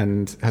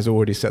 and has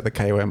already set the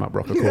KOM up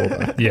Rocker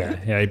Corba.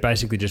 Yeah. He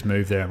basically just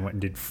moved there and went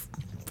and did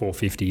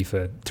 450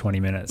 for 20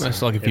 minutes.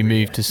 That's like if you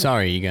move to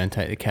Surrey, you go and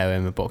take the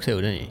KOM at Box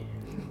Hill, don't you?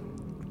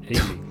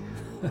 Easy.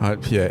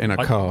 Yeah, in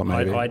a car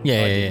maybe.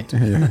 Yeah.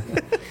 Yeah.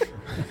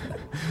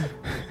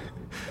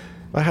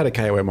 I had a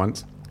KOM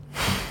once.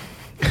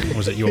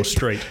 Was it your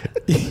street?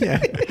 Yeah,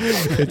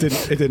 it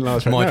didn't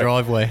last. My no.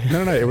 driveway.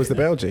 No, it was the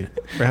Belgie.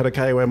 We had a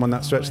KOM on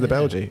that stretch of the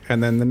Belgie,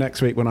 and then the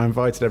next week when I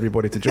invited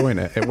everybody to join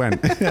it, it went.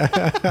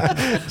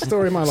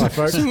 Story of my life,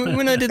 folks. So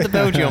when I did the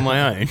Belgium on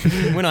my own,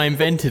 when I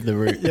invented the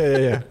route,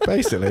 Yeah.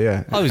 Basically,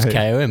 yeah. I was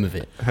KOM of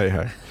it. Hey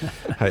ho.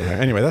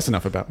 Anyway, that's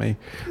enough about me.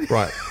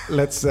 Right,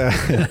 let's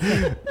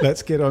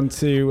get on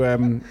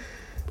to.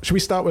 Should we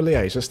start with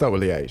Liège? Let's start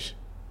with Liège.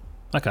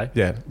 Okay.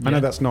 Yeah, I know Yeah.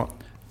 that's not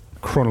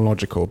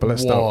chronological, but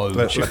let's Whoa. start.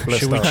 Let's Should we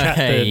start. chat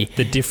Hey,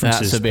 the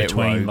differences that's a bit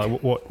between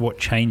rogue. like what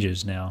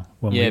changes now?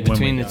 When Yeah, we, when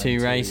between we the go two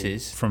into-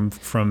 races. from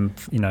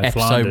Episode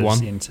Flanders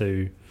 1.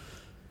 into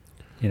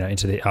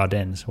into the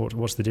Ardennes.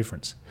 What's the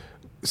difference?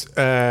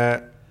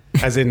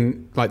 As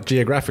in, like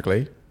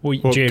geographically. Well,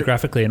 Well,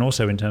 geographically and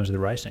also in terms of the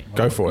racing.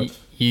 Go for it.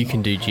 You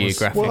can do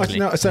geographically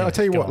Well, I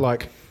tell you Go what, on.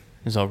 like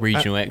as our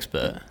regional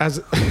expert.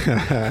 as.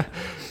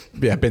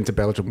 Yeah, been to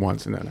Belgium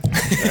once. No.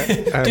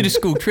 Did a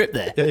school trip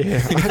there.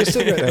 Yeah. I had a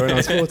cigarette there when I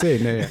was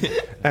 14.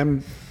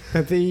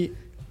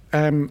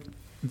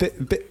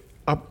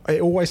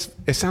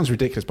 It sounds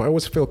ridiculous, but I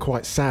always feel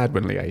quite sad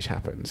when Liège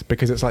happens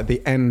because it's like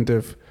the end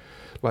of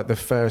like the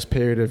first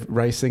period of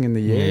racing in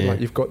the year. Yeah.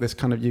 Like you've got this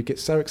kind of, you get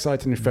so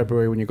excited in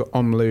February when you've got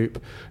Omloop,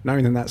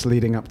 knowing that that's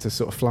leading up to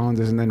sort of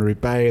Flanders and then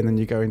Roubaix, and then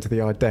you go into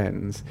the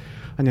Ardennes.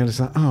 And you're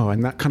just like, oh,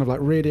 and that kind of like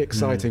really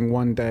exciting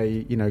one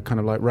day, kind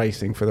of like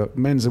racing for the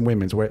men's and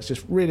women's, where it's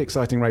just really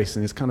exciting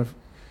racing is kind of,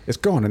 it's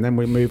gone. And then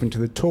we move into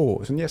the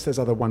tours. And yes, there's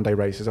other one day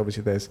races.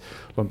 Obviously, there's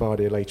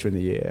Lombardia later in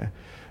the year,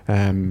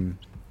 and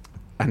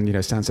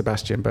San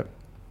Sebastian. But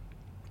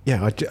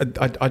yeah,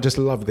 I just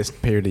love this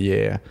period of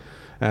year.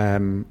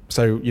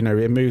 So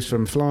it moves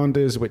from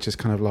Flanders, which is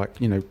kind of like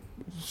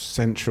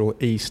central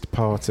east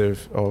part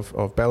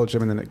of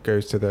Belgium, and then it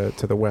goes to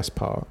the west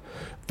part.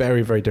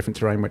 Very, very different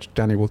terrain, which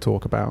Danny will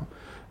talk about.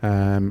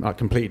 Like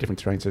completely different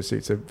terrain, so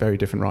it's a very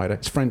different rider.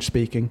 It's French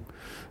speaking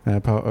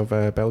part of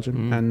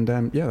Belgium, and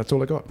that's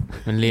all I got.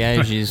 And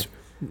Liège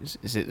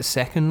is it the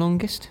second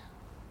longest?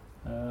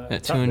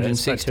 At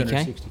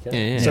 260k? 260k.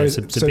 Yeah. So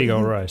it's a big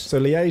old race. So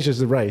Liège as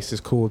the race is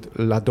called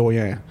La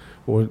Doyenne,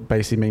 or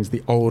basically means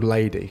the old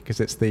lady, because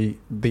it's the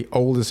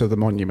oldest of the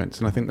monuments,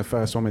 and I think the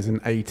first one was in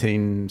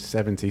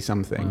 1870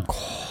 something.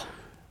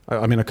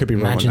 I mean, I could be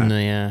wrong Imagine on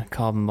that. the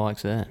carbon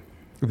bikes there.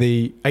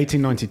 The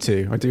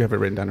 1892, I do have it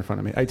written down in front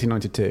of me.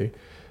 1892,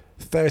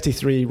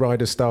 33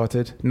 riders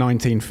started,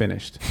 19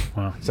 finished.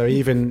 Wow. So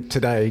even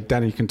today,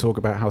 Danny can talk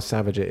about how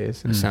savage it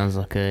is. It sounds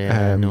like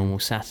a Um, normal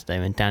Saturday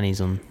when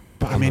Danny's on.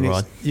 But I on mean, the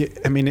ride.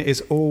 it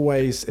is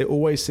always. It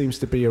always seems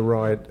to be a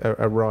ride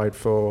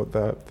for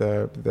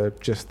the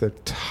just the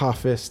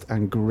toughest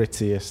and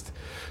grittiest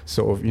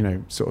sort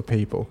of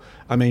people.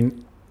 I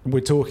mean,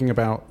 we're talking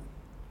about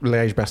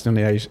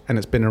Liège-Bastogne-Liège, and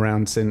it's been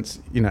around since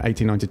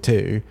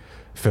 1892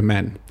 for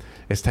men.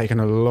 It's taken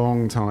a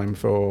long time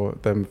for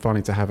them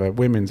finally to have a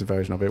women's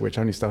version of it, which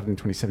only started in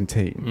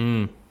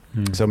 2017.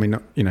 So I mean,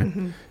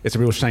 it's a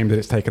real shame that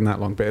it's taken that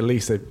long, but at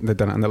least they've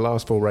done it. And the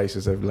last 4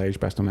 races of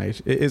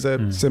Liège-Bastogne-Liège, it is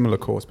a similar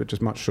course, but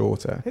just much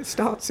shorter. It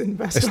starts in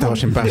Bastogne. It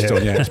starts in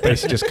Bastogne, yeah. It's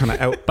basically just kind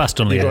of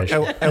Bastogne-Liège.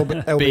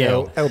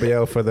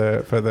 LBL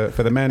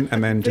for the men,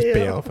 and then just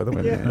BL for the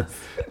women. Yeah.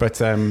 Yeah.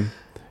 But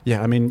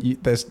I mean,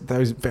 there's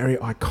those very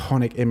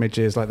iconic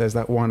images. Like there's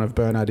that one of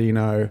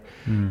Bernardino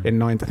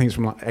in I think it's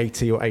from like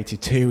 80 or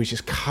 82. He's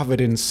just covered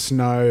in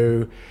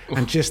snow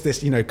and just this,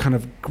 kind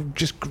of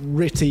just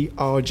gritty,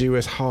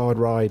 arduous, hard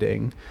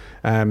riding.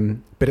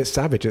 But it's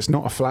savage. It's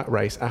not a flat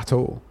race at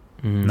all.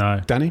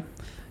 No. Danny?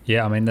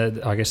 Yeah, I mean,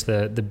 I guess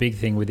the big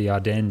thing with the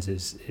Ardennes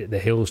is the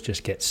hills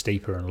just get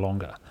steeper and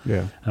longer.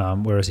 Yeah.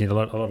 Whereas a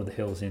lot of the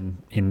hills in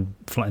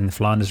the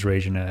Flanders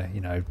region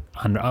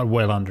are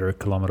well under a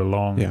kilometre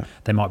long. Yeah.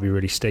 They might be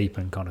really steep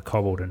and kind of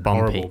cobbled and Bumpy.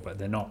 horrible, but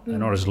they're not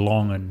as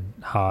long and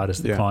hard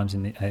as the Yeah. climbs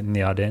in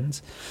the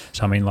Ardennes.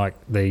 So I mean, like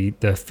the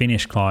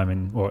Finnish climb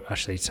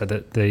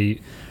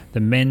the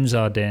men's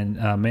Ardennes,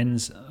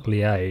 men's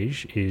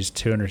Liège is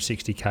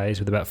 260 k's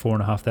with about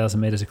 4,500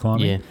 metres of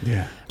climbing. Yeah.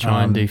 Yeah.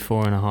 Try and do which is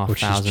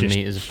 4,500 just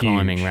metres of huge.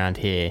 climbing around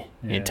here.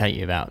 Yeah. It'd take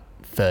you about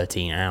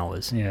 13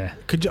 hours. Yeah.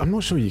 I'm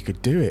not sure you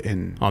could do it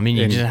in. I mean,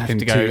 you just have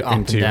to go up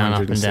and down,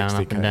 up and down,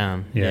 up and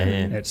down. Yeah.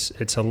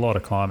 It's a lot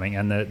of climbing,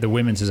 and the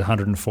women's is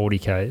 140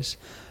 k's,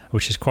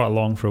 which is quite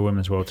long for a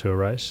women's World Tour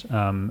race.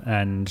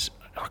 And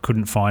I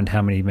couldn't find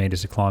how many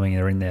meters of climbing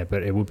are in there,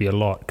 but it would be a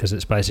lot because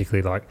it's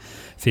basically like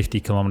 50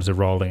 kilometers of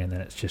rolling, and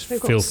then it's just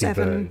They've filthy got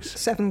bergs.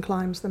 7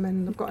 climbs. The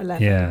men have got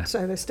 11. Yeah.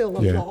 So there's still a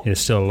lot.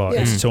 It's still a lot.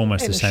 Yeah. It's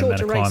almost In the a same amount of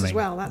shorter race climbing. as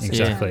well, that's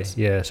exactly. intense.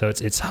 Yeah. So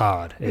it's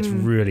hard. It's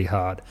really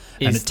hard,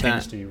 and it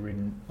tends to be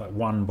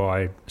won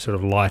by sort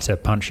of lighter,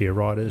 punchier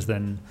riders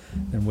than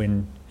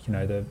win.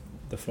 The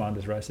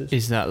Flanders races.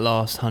 Is that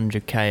last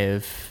 100k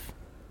of?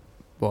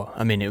 Well,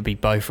 I mean, it would be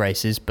both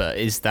races, but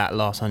is that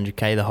last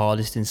 100k the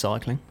hardest in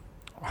cycling?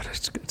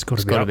 It's got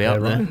to be up there,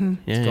 right? Mm-hmm.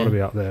 Yeah, It's got to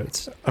be up there.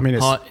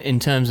 In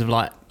terms of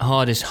like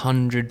hardest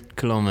 100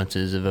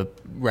 kilometres of a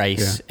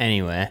race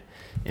anywhere,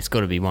 it's got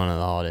to be one of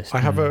the hardest. I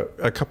have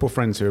a couple of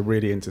friends who are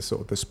really into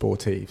sort of the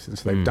sportives, and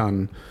so they've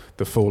done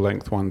the full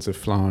length ones of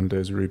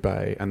Flanders,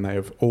 Roubaix, and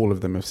all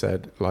of them have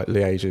said like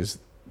Liège is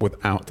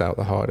without doubt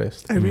the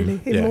hardest. Oh, really?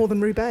 Even more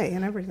than Roubaix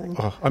and everything?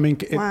 Oh, I mean,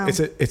 Wow.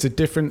 it's a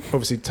different,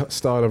 obviously,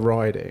 style of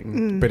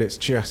riding, but it's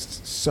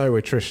just so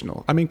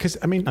attritional. I mean,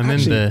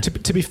 actually,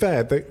 to be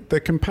fair, the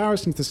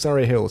comparison to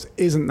Surrey Hills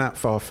isn't that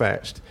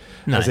far-fetched.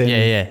 No,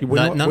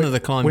 none of the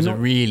climbs are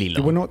really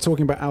long. We're not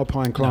talking about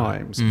alpine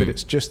climbs, but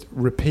it's just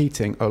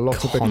repeating a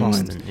lot of the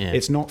climbs. Yeah.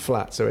 It's not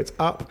flat, so it's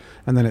up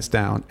and then it's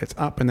down. It's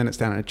up and then it's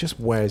down, and it just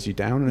wears you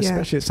down. And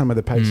especially at some of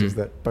the paces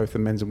that both the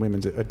men's and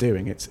women's are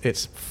doing,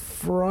 it's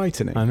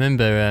frightening. I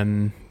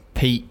remember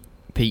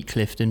Pete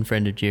Clifton,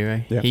 friend of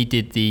Giro. Yeah. He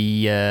did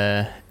the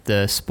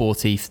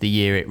Sportif the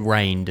year it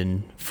rained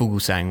and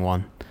Fuglsang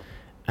won.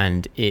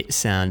 And it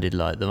sounded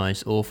like the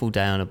most awful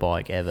day on a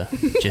bike ever.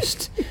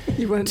 Just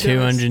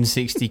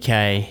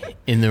 260k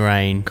in the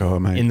rain,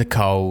 in the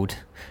cold,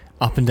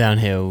 up and down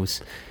hills.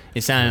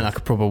 It sounded like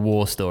a proper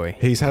war story.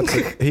 He's had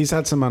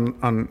some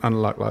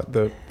unluck. Like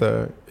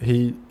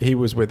he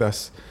was with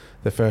us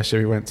the first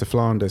year we went to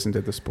Flanders and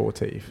did the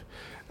Sportif,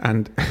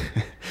 and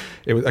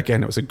it was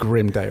a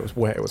grim day. It was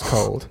wet. It was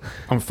cold.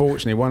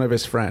 Unfortunately, one of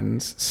his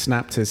friends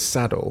snapped his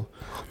saddle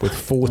with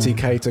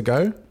 40k to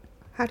go.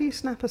 How do you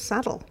snap a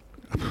saddle?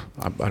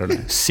 I don't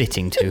know.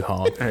 Sitting too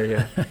hard. Oh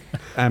yeah.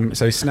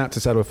 So he snapped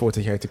his saddle with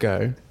 40k to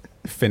go.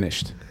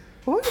 Finished.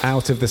 What?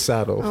 Out of the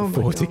saddle for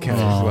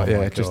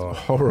 40k. Just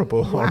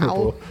horrible. Right,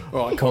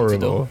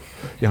 horrible.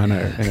 Yeah, I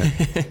know.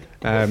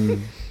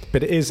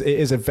 But it's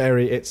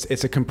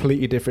a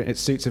completely different. It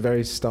suits a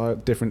very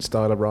different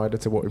style of rider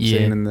to what we've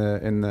seen in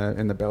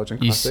the Belgian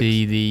classics. You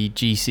see the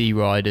GC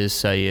riders,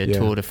 so your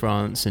Tour de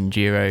France and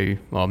Giro.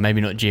 Well,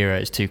 maybe not Giro;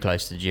 it's too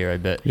close to Giro.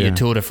 But your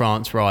Tour de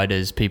France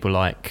riders, people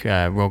like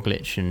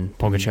Roglic and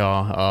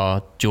Pogačar,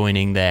 are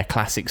joining their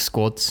classic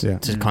squads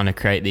to kind of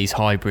create these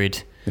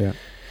hybrid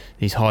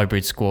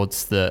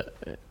squads that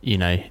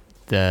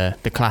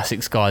the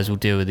classics guys will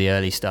deal with the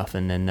early stuff,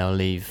 and then they'll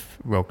leave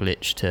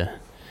Roglic to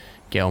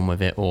get on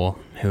with it, or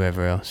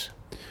whoever else.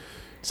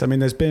 So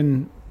it's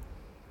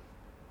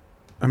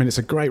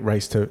a great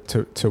race to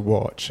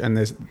watch, and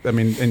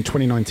in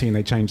 2019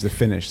 they changed the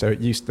finish, so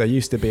there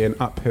used to be an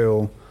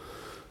uphill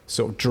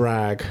sort of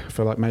drag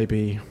for like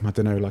maybe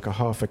like a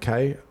half a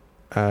k,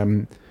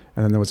 and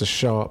then there was a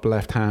sharp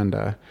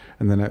left-hander,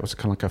 and then it was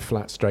kind of like a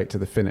flat straight to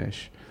the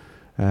finish,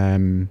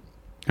 and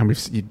we've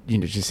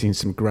just seen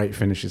some great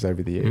finishes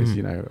over the years.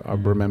 I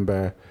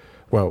remember.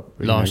 Well,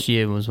 last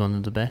year was one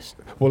of the best.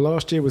 Well,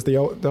 last year was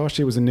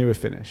a newer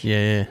finish.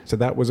 Yeah. So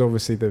that was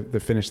obviously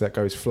the finish that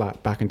goes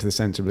flat back into the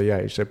centre of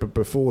Liège. So, but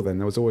before then,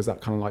 there was always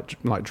that kind of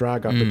like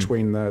drag up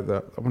between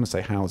the I want to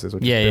say houses or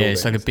just buildings.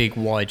 It's like a big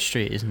wide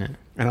street, isn't it?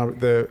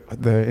 And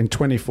in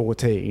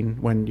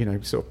 2014,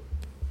 when sort of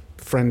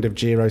friend of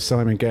Giro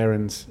Simon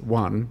Gerrans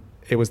won.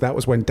 That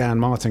was when Dan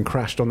Martin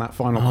crashed on that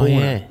final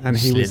corner, and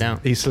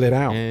he slid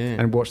out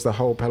and watched the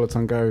whole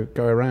peloton go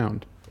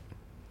around.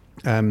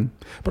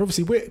 But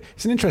obviously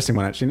it's an interesting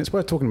one actually, and it's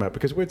worth talking about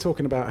because we're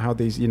talking about how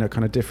these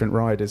kind of different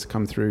riders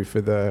come through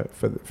for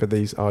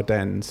these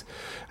Ardennes,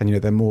 and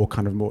they're more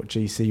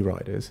GC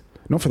riders.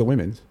 Not for the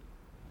women's.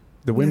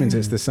 The women's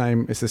is the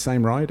same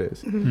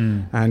riders,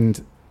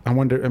 and I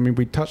wonder. I mean,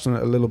 we touched on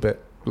it a little bit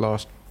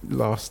last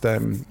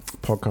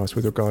podcast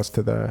with regards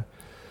to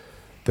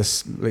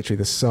literally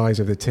the size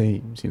of the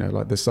teams.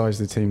 Like the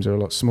size of the teams are a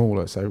lot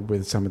smaller. So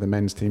with some of the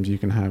men's teams, you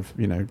can have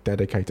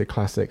dedicated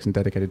classics and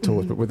dedicated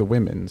tours, but with the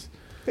women's,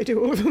 they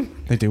do all of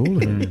them. They do all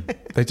of them.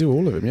 They do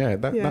all of them. Yeah,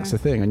 that's the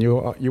thing. And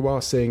you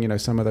are seeing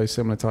some of those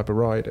similar type of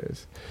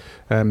riders.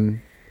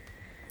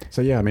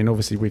 So yeah, I mean,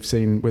 obviously we've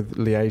seen with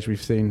Liège,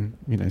 we've seen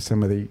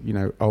some of the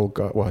old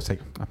guard. Well,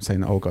 I'm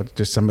saying the old guard,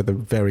 just some of the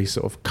very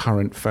sort of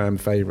current firm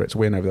favourites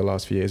win over the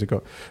last few years. We've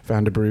got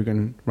Van der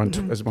Bruggen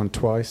has won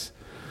twice.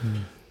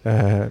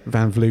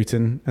 Van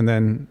Vleuten, and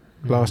then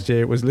last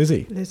year it was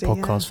Lizzie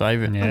podcast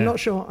favourite. I'm not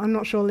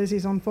sure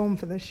Lizzie's on form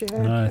for this year.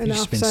 No, I think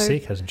she's been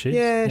sick, hasn't she?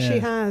 Yeah, she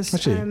has.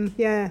 Has she? And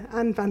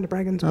Van der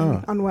Breggen's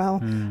been unwell.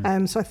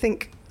 So I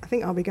think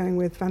think I'll be going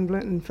with Van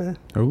Vleuten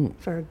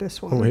for this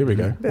one. Oh, here we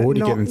go. But Already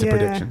getting into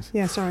predictions.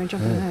 Yeah, sorry,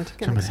 jumping ahead.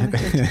 Getting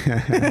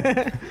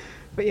excited.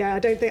 But yeah, I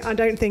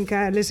don't think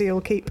Lizzie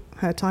will keep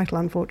her title,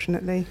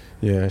 unfortunately.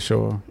 Yeah,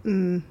 sure.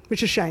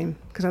 Which is a shame,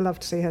 because I love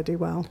to see her do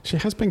well. She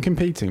has been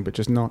competing, but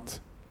just hasn't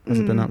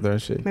been up there,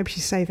 has she? Maybe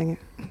she's saving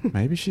it.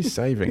 Maybe she's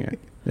saving it.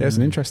 Yeah, it's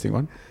an interesting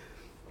one.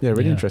 Yeah,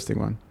 really interesting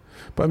one.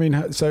 But I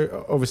mean,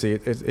 so obviously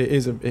it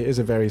is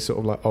a very sort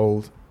of like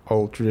old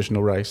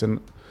traditional race, and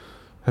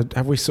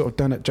have we sort of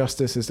done it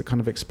justice as to kind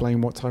of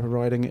explain what type of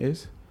riding it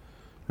is?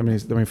 I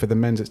mean, for the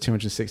men's it's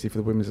 260, for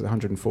the women's it's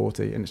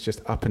 140, and it's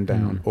just up and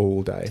down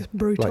all day. Just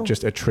brutal. Like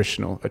just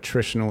attritional.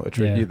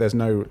 Yeah.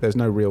 There's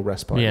no real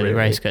respite. Yeah, really. The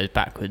race goes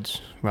backwards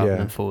rather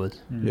than forward.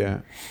 Yeah,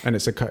 and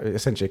it's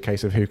essentially a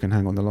case of who can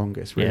hang on the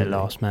longest. Really. Yeah,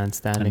 last man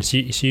standing. And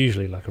it's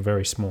usually like a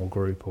very small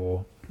group,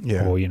 or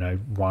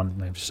one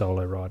maybe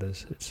solo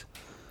riders. It's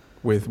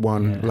with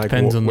one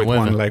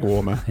leg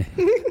warmer.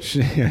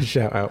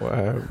 Shout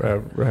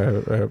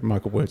out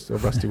Michael Woods or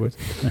Rusty Woods.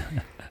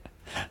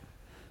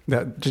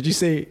 Did you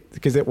see?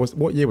 Because it was,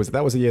 what year was it?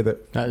 That was the year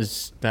that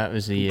was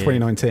the year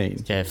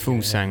 2019. Yeah,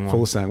 Fuglsang one.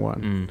 Fuglsang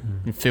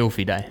one.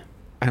 Filthy day.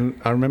 And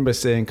I remember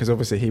seeing, because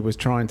obviously he was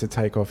trying to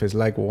take off his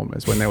leg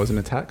warmers when there was an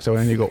attack, so I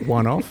only got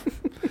one off.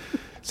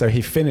 So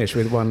he finished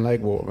with one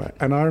leg warmer.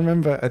 And I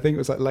remember, I think it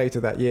was like later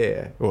that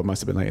year, or it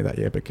must have been later that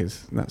year,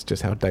 because that's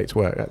just how dates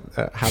work.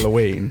 At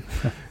Halloween,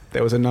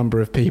 there was a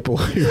number of people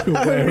who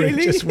were wearing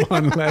just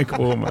one leg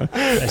warmer.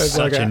 That's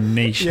such a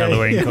niche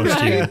Halloween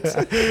costume.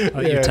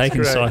 You've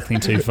taken cycling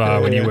too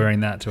far when you're wearing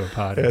that to a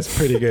party. That's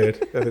pretty good.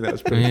 I think that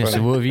was pretty funny.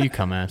 So what have you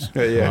come as?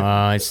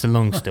 It's a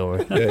long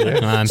story.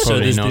 I'm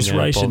probably not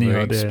going to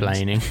bother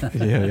explaining.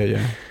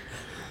 Yeah.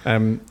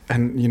 And,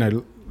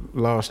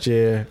 last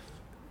year,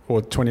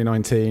 or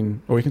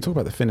 2019, or we can talk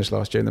about the finish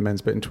last year in the men's,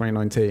 but in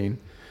 2019,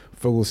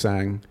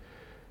 Fuglsang,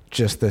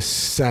 just the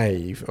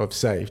save of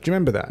save. Do you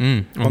remember that?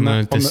 On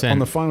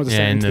the final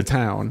descent into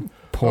town.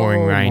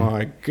 Pouring rain. Oh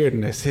my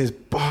goodness, his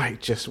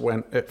bike just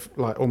went at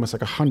like almost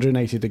like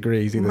 180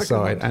 degrees either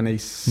side, and he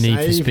saved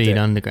Need for Speed it.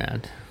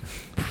 Underground.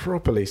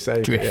 Properly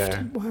saved Drift. it,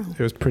 yeah. Wow.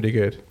 It was pretty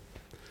good.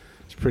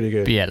 It's pretty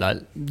good. But yeah, like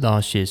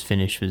last year's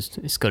finish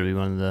it's got to be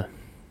one of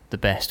the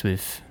best,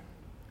 with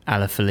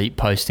Alaphilippe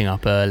posting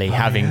up early,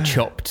 having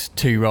chopped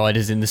two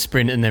riders in the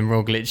sprint, and then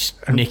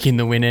Roglic nicking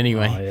the win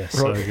anyway. Oh, yeah,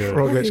 so good.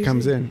 Roglic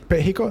comes in, but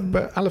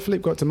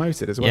Alaphilippe got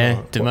demoted as well.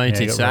 Yeah,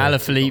 demoted. Yeah, so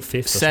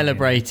Alaphilippe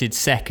celebrated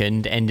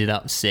second, ended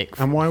up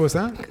sixth. And why was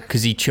that?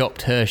 Because he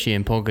chopped Hershey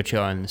and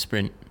Pogacar in the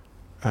sprint.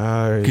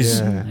 Oh,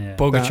 Because yeah.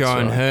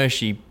 Pogacar and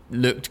Hershey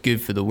looked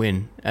good for the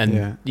win,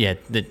 and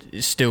that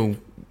still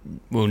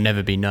will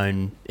never be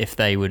known if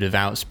they would have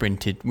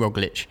out-sprinted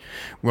Roglic.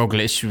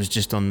 Roglic was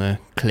just on the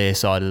clear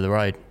side of the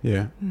road.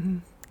 Yeah.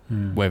 And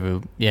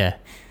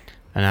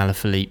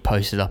Alaphilippe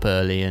posted up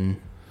early,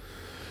 and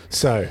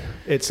so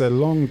it's a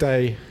long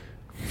day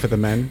for the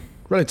men,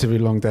 relatively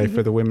long day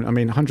for the women. I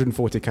mean,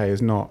 140k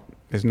is not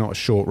a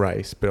short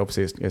race, but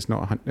obviously it's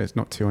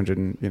not 200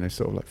 and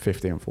sort of like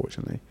 50,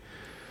 unfortunately.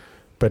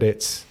 But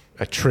it's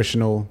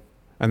attritional,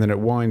 and then it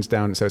winds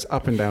down, so it's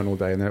up and down all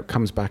day, and then it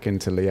comes back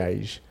into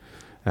Liège.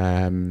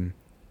 In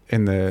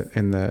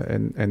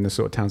the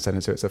sort of town centre,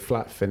 so it's a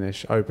flat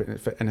finish, open,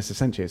 and it's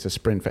essentially a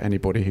sprint for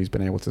anybody who's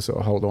been able to sort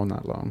of hold on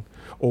that long,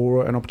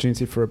 or an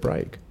opportunity for a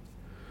break.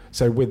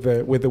 So with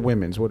the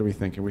women's, what are we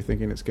thinking? Are we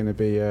thinking it's going to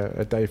be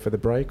a day for the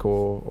break,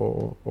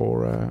 or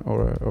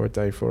a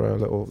day for a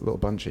little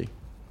bunchy?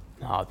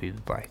 I'll be the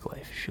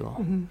breakaway for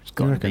sure. It's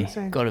got to be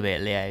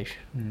at Liège.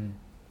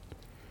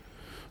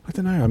 I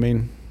don't know. I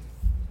mean,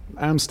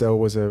 Amstel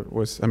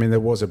there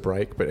was a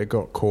break, but it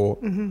got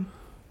caught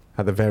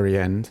at the very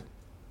end,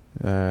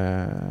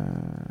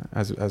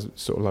 as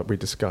sort of like we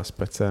discussed.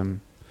 But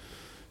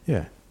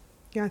yeah,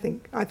 I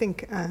think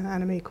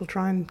Annemiek will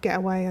try and get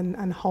away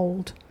and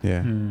hold.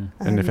 Yeah,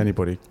 and if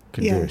anybody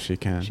can do it, she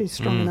can. She's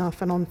strong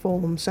enough and on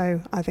form, so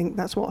I think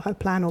that's what her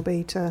plan will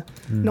be, to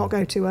not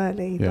go too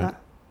early,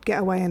 but get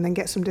away and then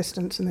get some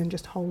distance and then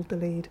just hold the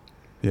lead.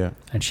 Yeah,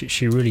 and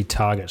she really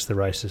targets the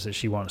races that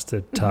she wants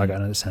to target. I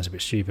know that sounds a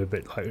bit stupid,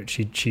 but like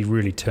she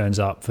really turns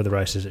up for the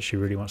races that she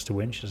really wants to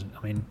win. She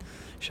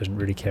doesn't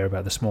really care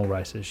about the small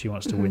races. She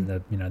wants to win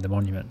the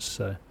monuments.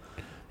 So,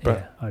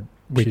 but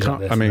we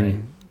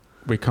can't.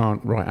 We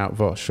can't write out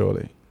Vos,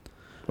 surely,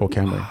 or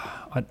can we?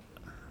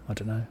 I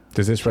don't know.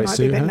 Does this race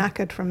suit her? She might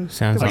be a bit knackered from...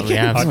 Sounds like we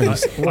have. She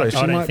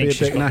might be a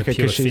bit knackered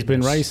because she's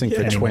been racing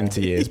for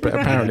 20 years, but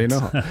apparently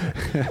not.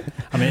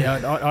 I mean,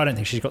 I don't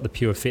think she's got the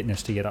pure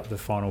fitness to get up the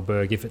final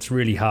berg if it's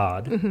really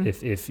hard.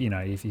 If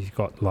you've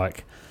got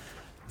like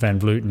Van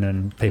Vleuten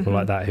and people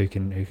like that who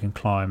can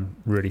climb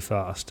really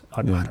fast.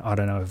 I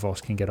don't know if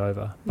Vos can get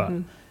over, but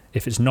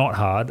if it's not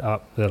hard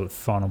up the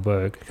final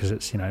berg, because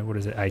it's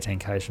 18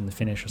 k's from the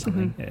finish or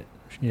something.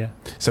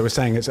 So we're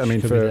saying it's. I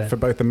mean, for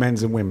both the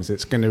men's and women's,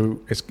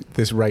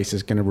 this race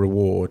is going to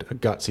reward a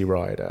gutsy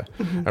rider,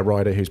 a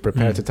rider who's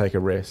prepared to take a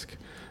risk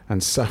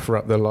and suffer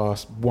up the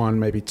last one,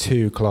 maybe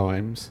two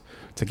climbs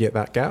to get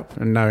that gap,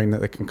 and knowing that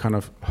they can kind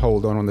of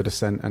hold on the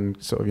descent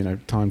and sort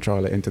of time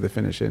trial it into the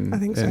finish in. I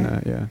think so.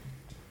 Yeah.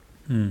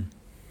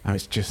 Oh,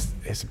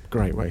 it's a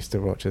great race to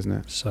watch, isn't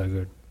it? So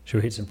good. Should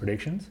we hit some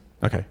predictions?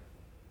 Okay,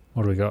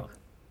 What do we got?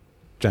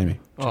 Jamie.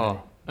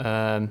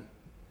 Van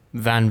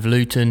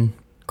Vleuten,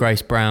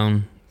 Grace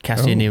Brown,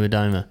 Cassia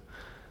Niewiadoma.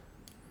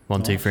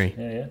 1, 2, 3.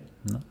 Yeah.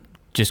 No.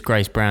 Just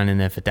Grace Brown in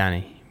there for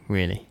Danny,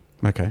 really,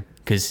 Okay.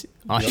 because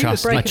I She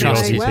trust. was I breaking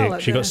trust away his. well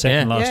at She got the-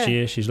 second Yeah. last Yeah.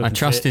 year. She's I looking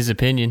trust fit. his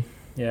opinion.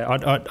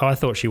 Yeah, I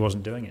thought she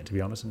wasn't doing it, to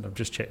be honest, and I've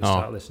just checked the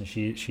start list, and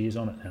she is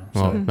on it now.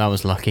 So Well, that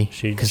was lucky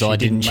because she I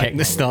didn't didn't check make the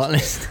my start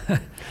list.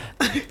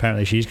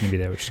 apparently she's going to be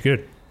there, which is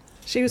good.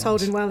 She was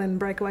holding well in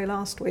breakaway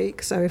last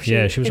week, so if she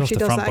Yeah, she was if off she the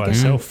does front that by again,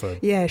 herself for.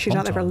 yeah, she's long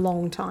out there for a time.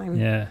 long time.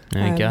 Yeah.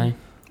 There you go.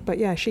 But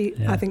yeah,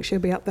 Yeah. I think she'll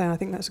be up there. I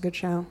think that's a good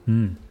shout.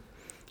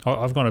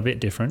 I've gone a bit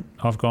different.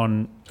 I've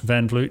gone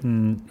Van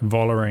Vleuten,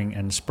 Vollering,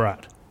 and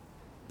Spratt,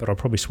 but I'll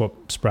probably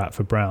swap Spratt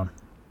for Brown.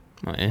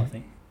 Oh, I yeah.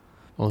 think.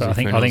 Aussie But I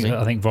think for an Aussie.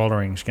 I think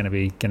Vollering's going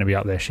to be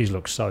up there. She's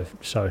looked so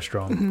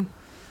strong.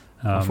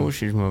 I thought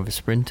she was more of a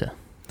sprinter.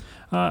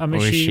 I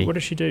mean, Or is she what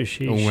does she do?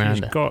 She's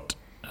all-rounder? got.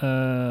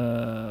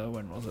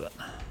 When was it?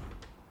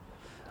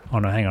 Oh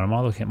no, hang on. Am I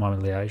looking at my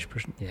Liège?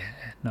 Yeah,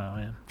 no,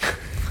 I am.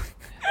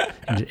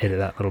 And just edit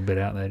that little bit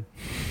out there.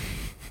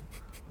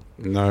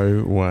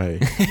 No way.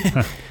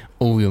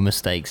 All your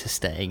mistakes are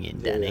staying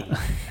in, Danny.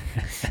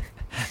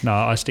 No,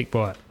 I stick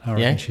by it. I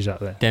reckon Yeah? she's up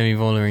there. Demi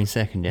Vollering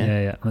second, yeah?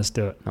 Yeah. Let's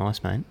do it.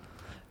 Nice, mate.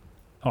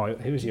 Oh,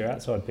 who was your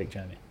outside pick,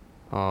 Jamie?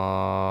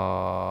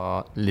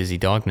 Lizzie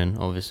Deignan,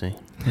 obviously.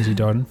 Lizzie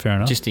Dyden. Fair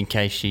enough. Just in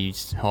case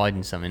she's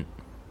hiding something.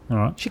 All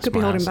right. She could That's be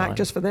my holding back outside.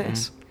 just for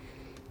this.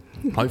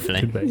 Hopefully.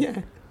 Could be.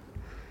 Yeah.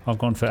 I've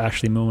gone for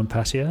Ashley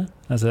Millman-Passio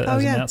as an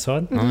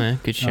outside. Oh, yeah.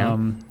 Good shout.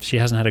 She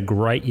hasn't had a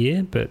great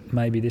year, but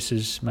maybe this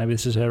is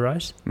her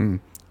race.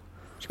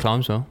 She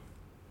climbs well.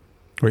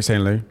 What are you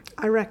saying, Lou?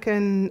 I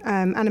reckon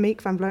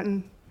Annemiek van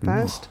Vleuten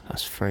first,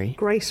 That's free.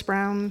 Grace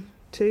Brown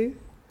 2,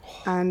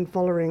 and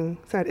Vollering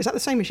 3rd. Is that the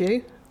same as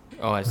you?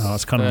 Oh,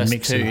 it's kind of first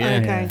mixing. two, yeah.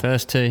 Okay.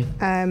 First two.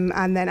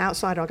 And then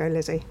outside, I'll go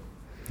Lizzie.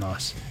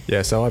 Nice.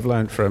 Yeah, so I've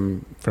learned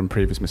from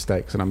previous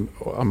mistakes, and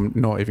I'm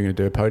not even going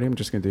to do a podium. I'm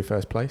just going to do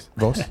first place,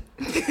 Voss.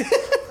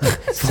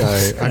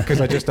 So, because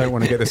I just don't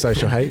want to get the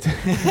social hate,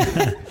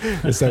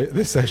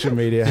 the social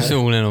media. It's hate.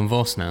 all in on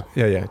Voss now.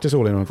 Yeah, just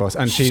all in on Voss,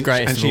 and She's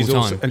greatest of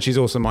all time. she's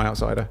also my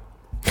outsider.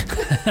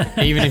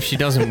 Even if she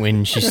doesn't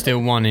win, she's still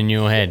one in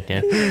your head,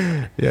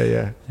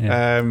 yeah?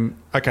 Yeah.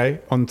 Okay,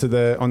 onto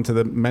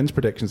the men's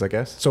predictions, I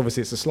guess. So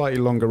obviously it's a slightly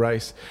longer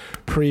race.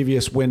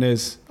 Previous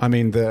winners, I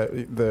mean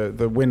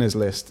the winners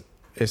list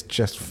is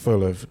just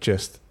full of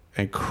just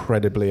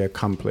incredibly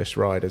accomplished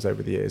riders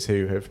over the years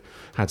who have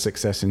had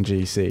success in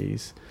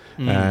GCs.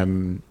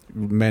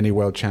 Many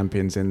world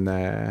champions in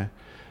there.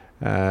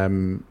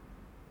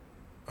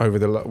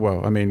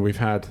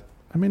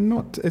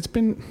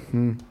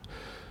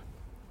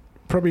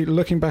 Probably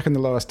looking back in the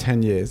last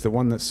 10 years, the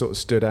one that sort of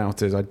stood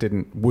out is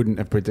wouldn't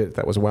have predicted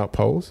that was Wout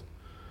Poels.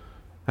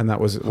 And that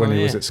was when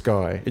he was at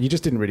Sky. And you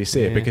just didn't really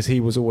see it because he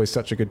was always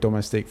such a good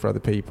domestique for other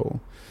people.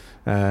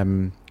 But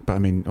I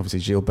mean, obviously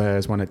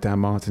Gilbert's won it, Dan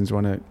Martin's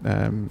won it.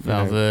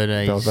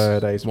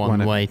 Valverde's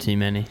won way too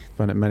many.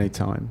 Won it many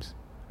times.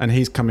 And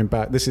he's coming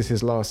back. This is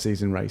his last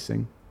season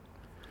racing.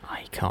 Oh,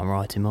 you can't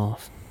write him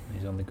off.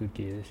 He's on the good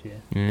gear this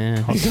year. Yeah.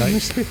 Hot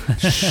takes.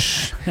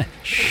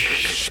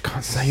 Shh,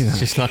 can't say that.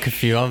 Just like a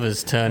few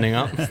others turning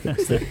up.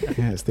 It's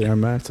the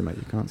omerta, mate.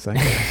 You can't say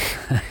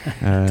that.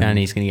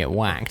 Danny's going to get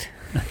whacked.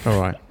 All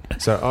right.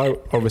 So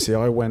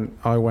I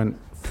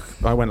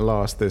went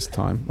last this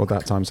time, or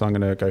that time. So I'm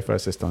going to go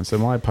first this time. So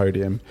my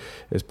podium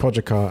is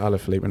Pogačar,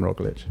 Alaphilippe, and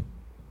Roglic.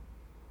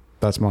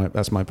 That's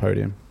my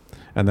podium,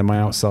 and then my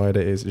outsider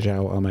is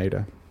João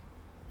Almeida.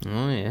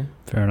 Oh, yeah.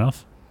 Fair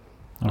enough.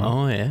 All right.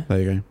 Oh, yeah. There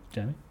you go.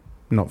 Jamie?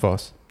 Not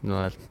Voss.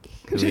 No,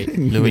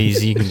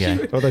 Louise, you can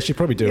go. Although she'd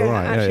probably do all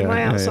right. Actually,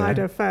 my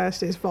outsider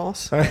first is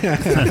Voss. She can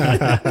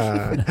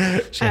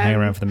hang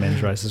around for the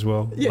men's race as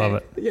well. Love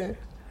it.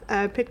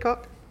 Yeah.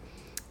 Pidcock,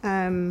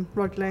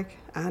 Roglic,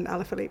 and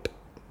Alaphilippe.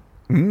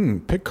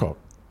 Pidcock.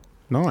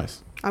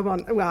 Nice.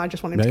 I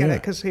just want him to get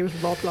it because he was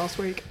robbed last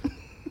week.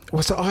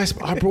 Well, so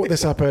I brought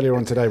this up earlier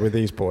on today with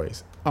these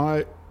boys.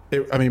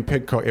 I mean,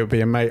 Pidcock, it would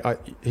be amazing.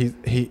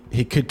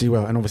 He could do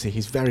well, and obviously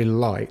he's very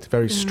light,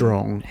 very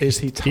strong. Is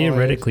he tired?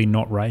 Theoretically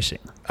not racing.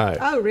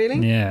 Oh,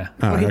 really? Yeah.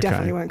 Well, he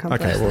definitely won't come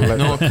first. Well,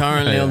 Not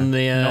currently on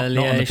the Not on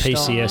the Liège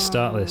PCS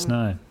start list,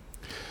 no.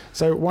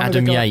 So one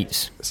Adam of the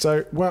Yates.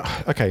 So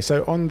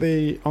So on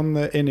the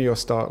Ineos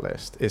start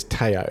list is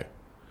Teo,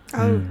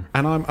 Oh.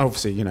 and I'm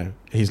obviously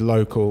he's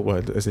local,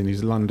 well, as in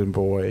he's a London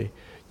boy.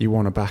 You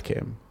want to back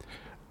him.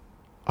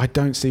 I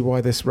don't see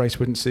why this race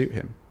wouldn't suit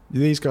him.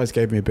 These guys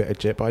gave me a bit of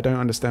jip, but I don't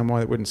understand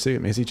why it wouldn't suit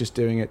him. Is he just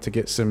doing it to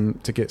get some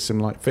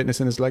like fitness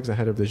in his legs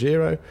ahead of the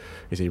Giro?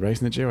 Is he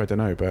racing the Giro? I don't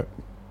know, but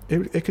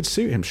it could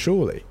suit him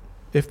surely.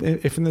 If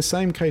in the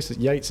same case that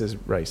Yates is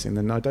racing,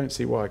 then I don't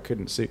see why it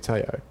couldn't suit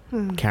Teo.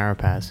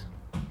 Carapaz.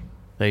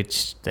 They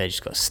just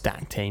got a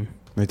stacked team.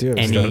 They do have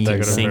Any a got a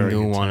very single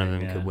good one of team,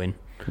 them yeah. could win.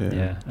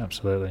 Yeah,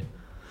 absolutely.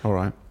 All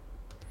right.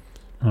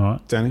 All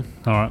right. Danny?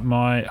 All right.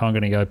 I'm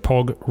going to go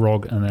Pog,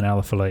 Rog, and then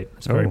Ala Philippe.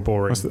 It's very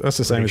boring. That's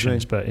the same as me.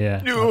 But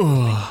yeah,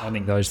 I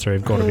think those three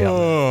have got to be up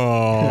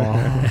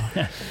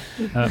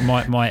there.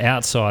 My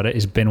outsider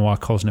is Benoit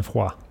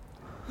Cosnefroy.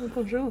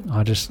 Oh, sure.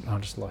 I just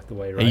like the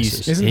way he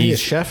races. Isn't he a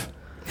chef?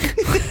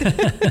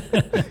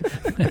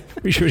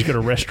 Pretty sure he's got a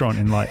restaurant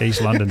in like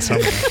East London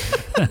somewhere.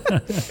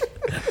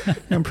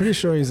 I'm pretty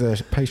sure he's a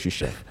pastry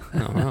chef.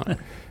 All right.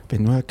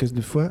 Benoit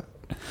Cosnefroy,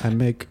 I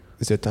make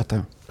the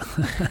tartin.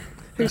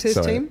 Who's his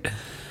team?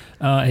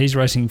 He's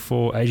racing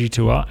for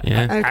AG2R.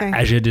 Yeah. Okay.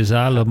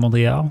 AG2R Le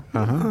Mondial.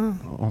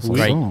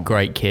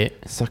 Great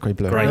kit. Sacré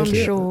bleu. Brown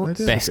kit.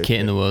 shorts. Best kit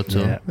in the world,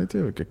 too. Yeah. They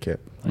do a good kit.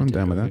 They I'm do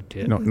down with a that.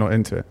 good kit. Not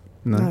into it.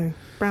 No.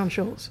 Brown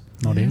shorts.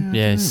 Not in.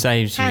 Yeah, it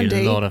saves you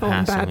Handy a lot of on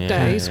hassle. bad yeah,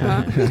 days,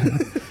 yeah.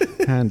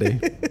 but Handy.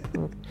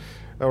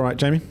 All right,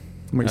 Jamie.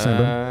 What are you saying,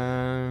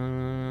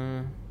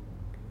 bro?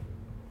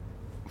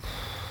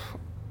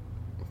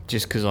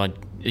 Just because I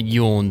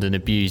yawned and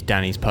abused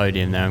Danny's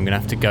podium there, I'm going to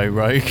have to go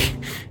rogue.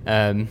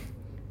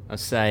 I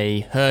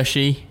say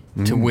Hershey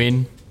to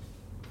win,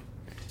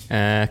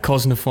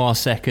 Cosnefroy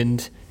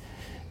second,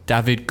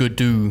 David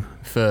Gaudu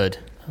third.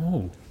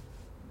 Oh.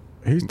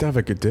 Who's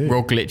David Gaudu?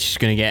 Roglic is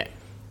going to get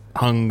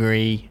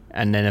hungry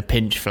and then a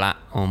pinch flat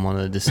on one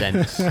of the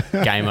descents.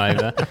 Game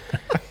over.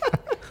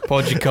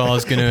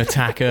 Pogacar's going to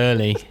attack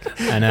early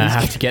and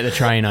have to get the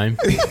train home.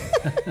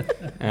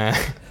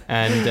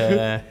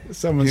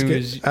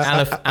 Someone's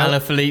Ala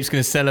Philippe's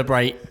going to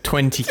celebrate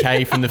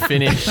 20k from the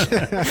finish.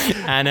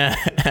 And I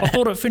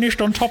thought it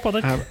finished on top of the...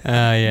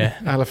 yeah.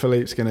 Ala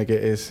Philippe's going to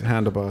get his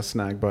handlebar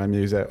snagged by a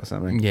musette or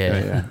something.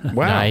 Yeah.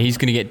 Wow. No, he's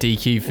going to get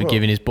DQ'd for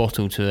giving his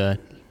bottle to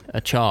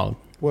a child.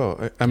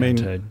 Well, I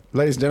mean,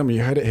 ladies and gentlemen,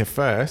 you heard it here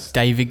first.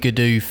 David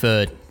Gaudu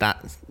third.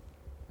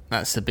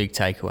 That's the big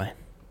takeaway.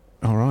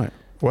 All right.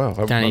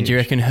 Well, Danny, do you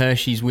reckon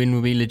Hershey's win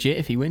will be legit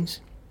if he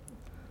wins?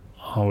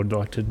 I would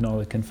like to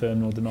neither confirm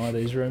nor deny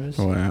these rumours.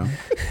 Wow.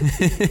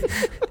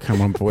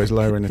 Come on, boys,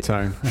 lowering the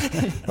tone.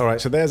 All right,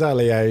 so there's our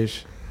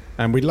Liège,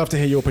 and we'd love to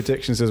hear your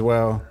predictions as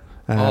well.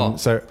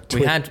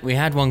 We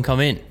had one come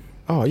in.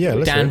 Oh yeah,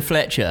 let's Dan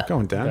Fletcher. Go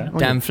on, Dan. Okay.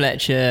 Dan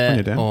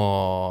Fletcher. Dan.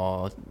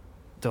 Or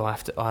do I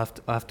have to? I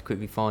have to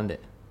quickly find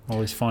it.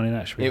 Always finding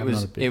actually. It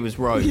was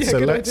Rhodes. Yeah, So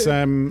good let's.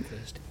 idea.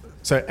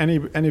 So any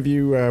of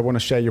you want to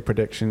share your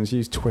predictions?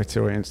 Use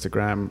Twitter or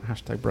Instagram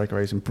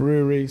 #Breakaways and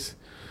Breweries,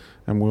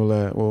 and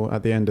we'll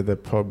at the end of the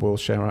pod we'll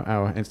share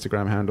our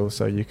Instagram handle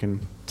so you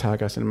can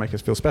tag us and make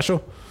us feel special.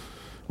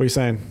 What are you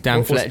saying?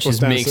 Dan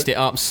Fletcher's mixed it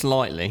up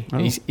slightly. Oh.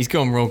 He's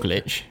gone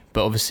Roglic,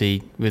 but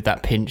obviously with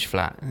that pinch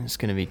flat, it's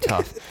going to be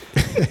tough.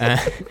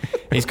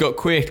 He's got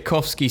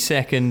Kwiatkowski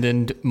second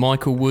and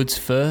Michael Woods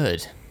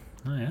third.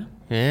 Oh yeah.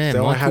 Yeah,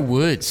 So Michael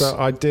Woods. So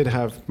I did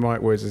have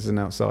Mike Woods as an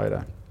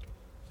outsider,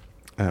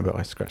 but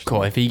I scratched.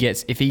 Cool. If he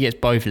gets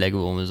both leg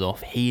warmers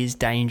off, he is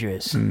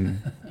dangerous.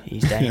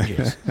 He's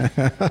dangerous.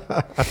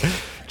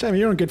 Jamie,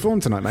 you're in good form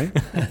tonight, mate.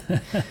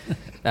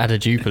 Had a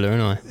Jupiler,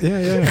 ain't I?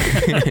 Yeah.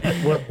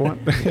 what?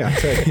 Yeah. I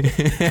tell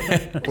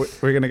you.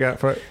 We're gonna go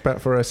back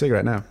for a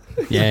cigarette now.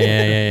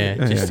 Yeah.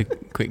 Just a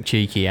quick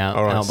cheeky out.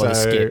 All right. Out by the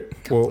skip.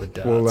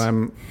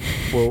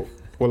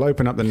 We'll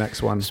open up the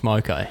next one.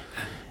 Smoke-eye.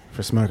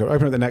 For smoke.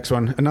 Open up the next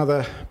one.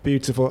 Another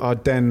beautiful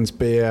Ardennes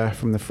beer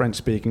from the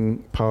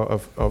French-speaking part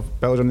of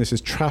Belgium. This is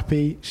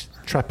Trappist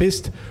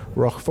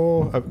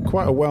Roquefort,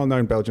 quite a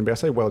well-known Belgian beer. I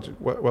say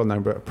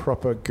well-known, but a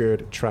proper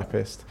good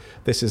Trappist.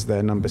 This is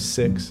their number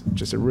 6.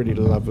 Just a really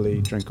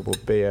lovely, drinkable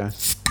beer.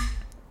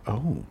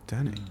 Oh,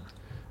 Danny.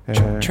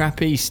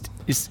 Trappiste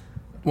is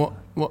what?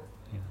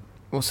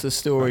 What's the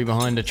story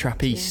behind a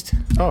Trappiste?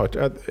 Oh,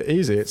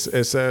 easy.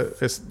 These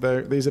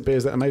are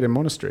beers that are made in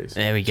monasteries.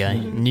 There we go.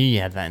 Knew you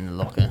had that in the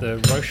locker. The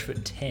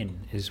Rochefort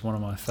 10 is one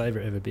of my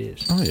favourite ever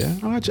beers. Oh yeah,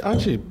 I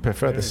actually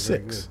prefer the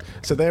 6.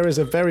 So there is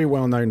a very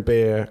well-known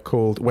beer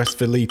called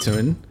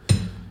Westvleteren,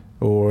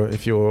 or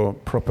if you're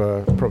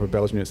proper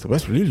Belgian, it's the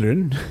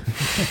Westvleteren.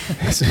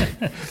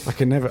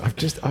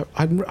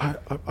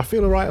 I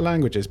feel alright at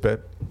languages,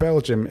 but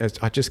Belgium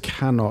I just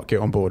cannot get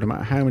on board. No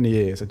matter how many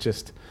years, I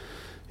just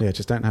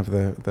don't have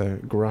the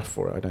gruff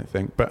for it, I don't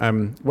think. But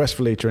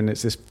Westvleteren,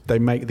 it's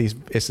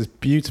this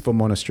beautiful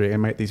monastery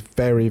and make these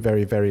very,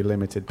 very, very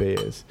limited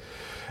beers.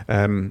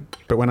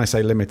 But when I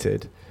say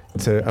limited,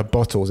 a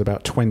bottle is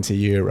about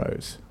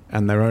 €20,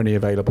 and they're only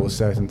available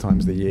certain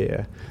times of the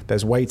year.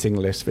 There's waiting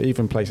lists for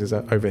even places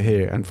over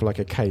here, and for like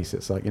a case,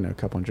 it's like, a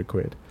couple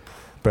 £100.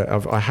 But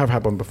I have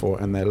had one before,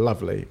 and they're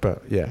lovely.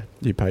 But yeah,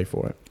 you pay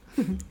for it.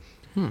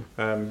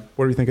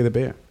 What do you think of the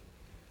beer?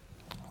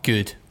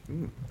 Good,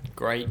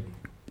 great.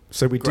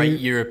 So Great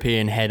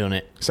European head on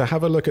it. So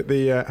have a look at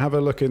the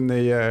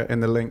in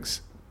the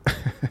links.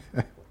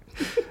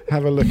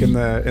 Have a look in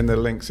the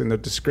links in the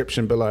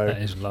description below.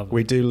 That is lovely.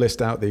 We do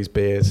list out these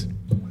beers. Do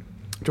you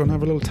want to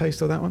have a little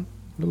taste of that one?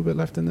 A little bit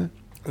left in there.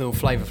 A little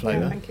flavour.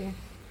 Yeah, thank you.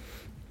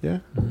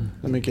 Yeah.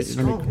 Let me get. It's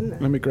strong, isn't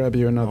it? Let me grab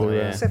you another. Oh,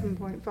 yeah.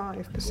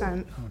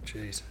 7.5%. Oh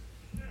jeez.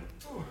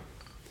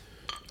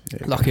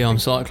 Yeah. Lucky I'm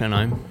cycling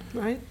home.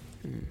 Right.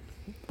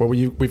 Well,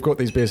 we've got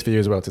these beers for you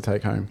as well to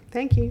take home.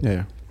 Thank you.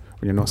 Yeah.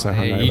 When you're not so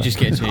hungover. You just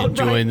get to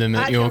enjoy them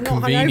at your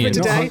convenience.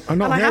 I'm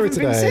not hungover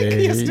today. I haven't been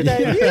sick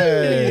yesterday.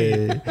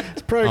 Yay.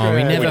 It's progress. Oh,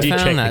 we never Would you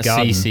found check that the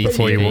garden CCTV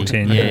before you walked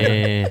in?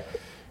 Yeah.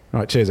 All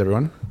right, cheers,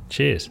 everyone.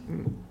 Cheers.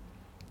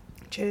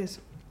 Cheers.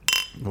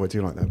 Oh, I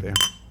do like that beer.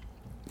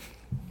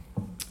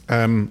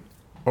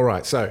 All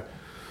right, so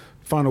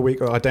final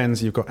week of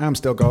Ardennes. You've got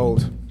Amstel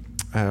Gold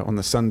on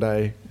the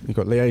Sunday. You've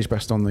got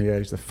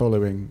Liège-Bastogne-Liège the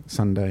following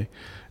Sunday.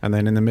 And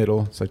then in the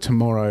middle, so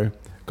tomorrow,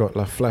 got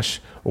La Flèche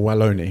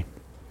Wallonne.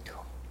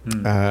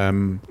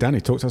 Danny,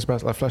 talk to us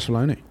about La Flèche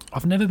Wallonne.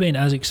 I've never been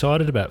as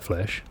excited about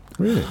Flesh.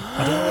 Really?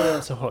 I don't know whether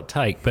that's a hot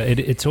take, but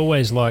it's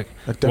always like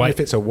I don't know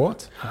if it's a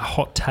what? a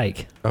hot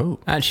take. Oh.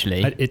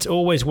 Actually, It's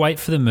always wait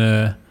for the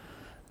Mur.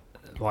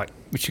 Like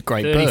which is a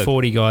great 30, bird.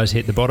 40 guys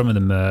hit the bottom of the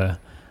Mur.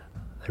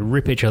 They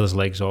rip each other's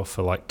legs off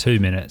for like 2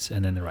 minutes,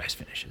 and then the race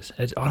finishes.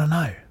 I don't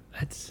know.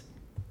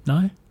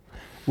 No.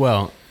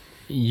 Well,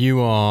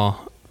 you are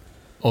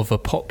of a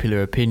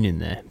popular opinion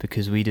there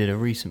because we did a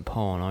recent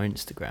poll on our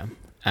Instagram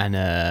and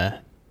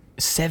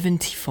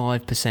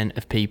 75%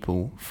 of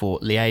people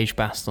thought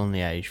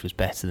Liège-Bastogne-Liège was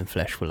better than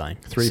Flèche Wallonne.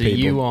 Three so people.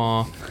 you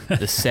are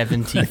the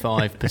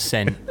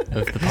 75%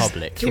 of the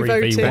public. You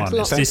voted 3v1.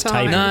 lots It's this of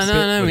times. table.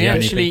 No, we the only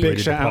actually- people who Big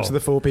did shout the out to poll. the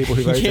 4 people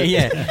who voted.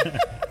 Yeah.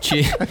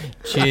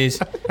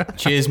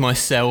 Cheers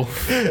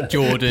myself,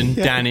 Jordan,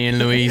 Danny and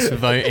Louise for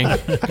voting.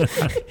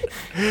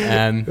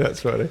 That's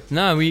funny.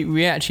 No,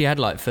 we actually had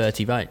like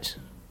 30 votes.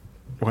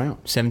 Wow.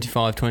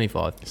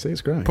 75-25. See,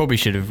 it's great. Probably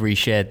should have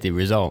reshared the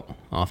result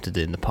after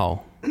doing the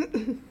poll.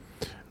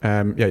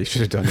 Yeah, you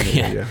should have done it.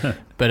 Yeah.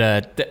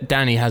 But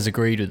Danny has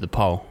agreed with the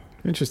poll.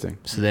 Interesting.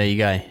 So there you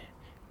go.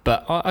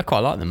 But I quite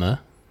like them, I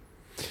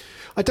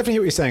definitely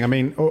hear what you're saying. I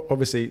mean,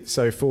 obviously,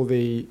 so for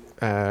the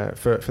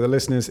for the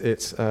listeners,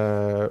 it's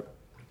for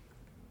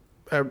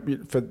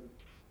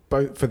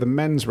the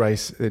men's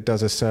race, it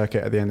does a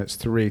circuit at the end. It's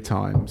 3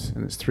 times,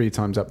 and it's 3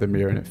 times up the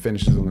Muur, and it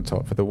finishes on the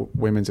top. For the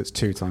women's, it's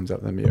 2 times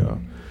up the Muur.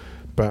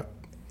 But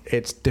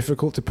it's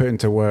difficult to put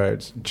into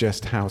words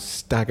just how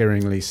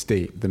staggeringly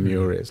steep the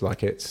Muur is.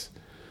 Like it's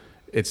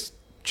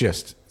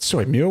just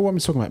Muur. What am I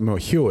talking about? Muur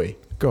Huy.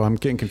 God, I'm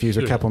getting confused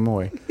with Cap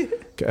Moy.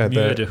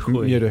 Muur de Huy.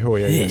 Muur de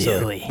Huy. Yeah,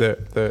 sorry.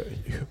 The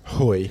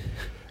Huy.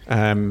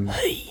 I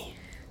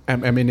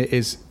mean, it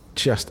is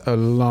just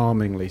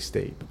alarmingly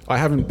steep. I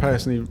haven't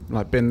personally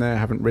been there,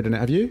 haven't ridden it.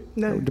 Have you?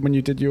 No. When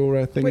you did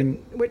your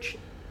thing Which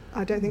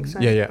I don't think so.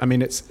 Yeah. I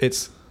mean, it's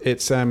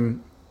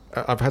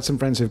I've had some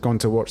friends who've gone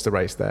to watch the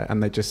race there,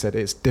 and they just said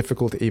it's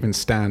difficult to even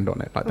stand on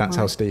it. Like that's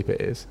how steep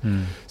it is.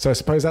 So I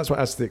suppose that's what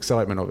adds to the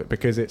excitement of it,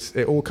 because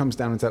it all comes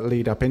down to that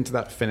lead up into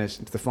that finish,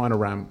 into the final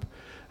ramp.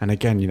 And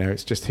again,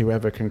 it's just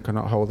whoever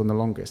cannot hold on the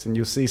longest. And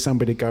you'll see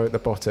somebody go at the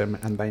bottom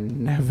and they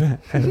never,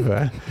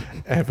 ever,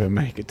 ever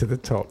make it to the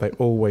top. They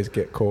always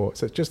get caught.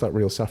 So it's just like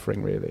real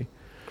suffering, really.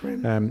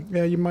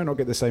 Yeah, you might not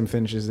get the same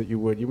finishes that you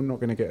would. You're not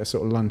going to get a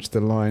sort of lunge to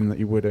the line that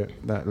you would at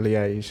that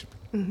Liège,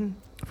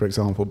 for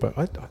example. But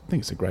I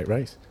think it's a great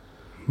race.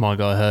 My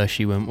guy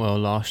Hershey went well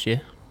last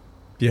year.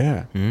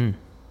 Yeah.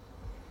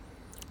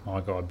 My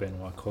guy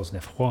Benoit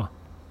Cosnefroy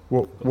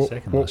What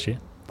second last year.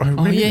 Oh,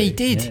 Oh really? yeah, he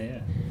did.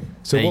 Yeah.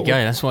 So There you what go.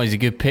 That's why he's a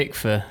good pick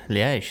for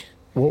Liège.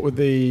 were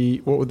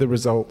the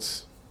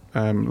results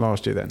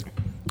last year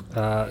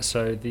then?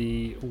 So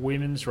the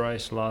women's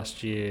race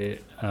last year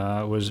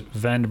was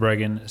Van der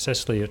Breggen,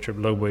 Cecily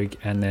Uttrup-Ludwig,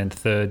 and then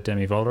third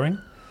Demi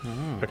Vollering,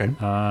 Okay.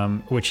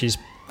 which is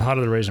part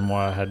of the reason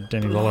why I had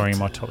Demi Vollering in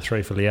my top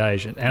 3 for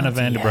Liège. And Anna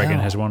Van der Bloody Breggen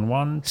hell. has won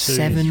 1, 2,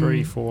 7,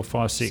 3, 4,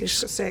 5, 6.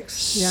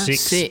 6. Yeah.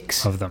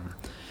 6 of them.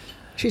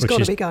 She's which got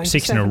to is be going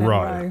 6 in a 7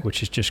 row,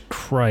 which is just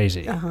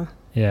crazy. Uh-huh.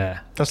 Yeah.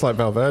 That's like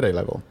Valverde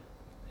level,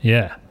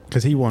 Yeah.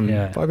 because he won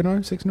Yeah. 5 in a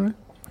row, 6 in a row.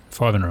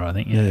 5 in a row, I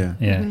think.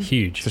 Yeah.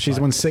 Huge. So she's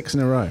won 6 in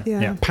a row.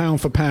 Yeah.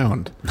 Pound for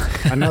pound.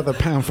 Another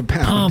pound for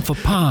pound. Pound for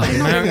pound. She's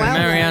not been well,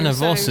 Mariana though,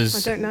 so Vos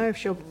is- I don't know if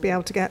she'll be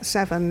able to get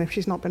 7 if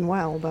she's not been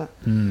well, but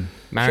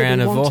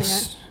Mariana she'll be wanting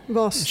Vos, it.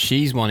 Vos.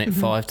 she's won it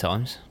 5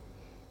 times.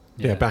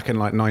 Yeah, back in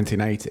like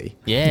 1980.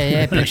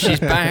 Yeah, but she's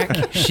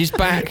back. She's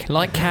back,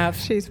 like Cav.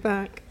 She's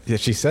back. Yeah,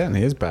 she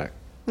certainly is back.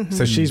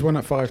 So she's won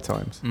it 5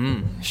 times.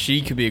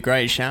 She could be a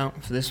great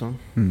shout for this one.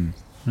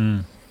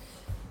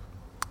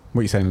 What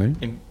are you saying, Lou?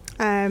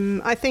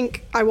 I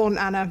think I want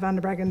Anna Van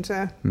der Breggen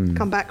to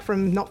come back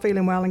from not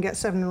feeling well and get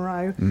 7 in a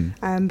row.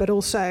 But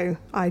also,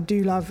 I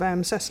do love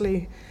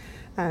Cecily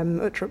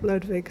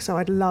Uttrup-Ludwig, so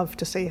I'd love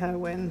to see her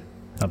win.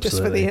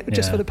 Absolutely.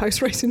 Just for the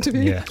post-race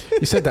interview. Yeah.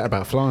 You said that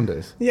about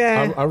Flanders.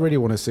 Yeah. I really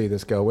want to see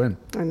this girl win.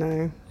 I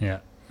know. Yeah.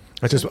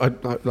 I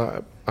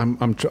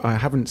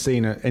haven't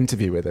seen an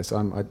interview with this.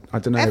 I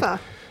don't know. Ever?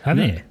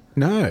 Haven't you?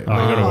 No. Oh, you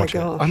gotta my watch it.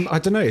 gosh. I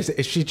don't know.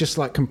 Is she just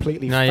like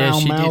completely No, yeah,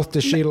 she foul-mouthed?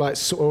 did- Does she like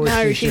sort of?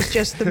 No, she's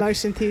just the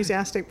most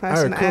enthusiastic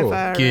person cool.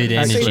 ever. Good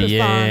and energy, super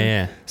yeah, fun,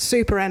 yeah.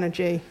 super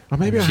energy. Oh,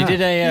 maybe I She have.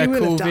 did a You will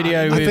cool have done. video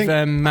I with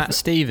think- Matt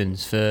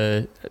Stevens for,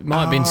 it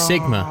might have been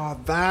Sigma.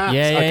 Oh, that.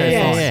 Yeah, okay,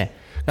 yeah, fine. yeah.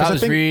 That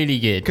was really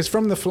good. Because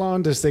from the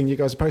Flanders thing you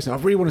guys are posting, I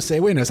really want to see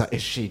a win. I was like,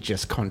 is she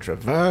just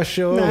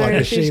controversial? No, like,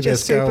 is she's she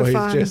just this girl super who's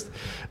fun. just...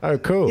 Oh,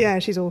 cool. Yeah,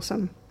 she's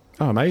awesome.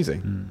 Oh,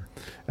 amazing.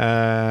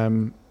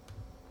 So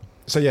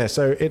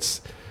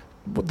it's...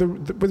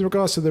 with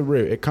regards to the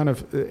route,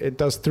 it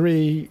does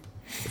 3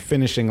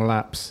 finishing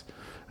laps,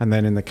 and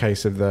then in the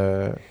case of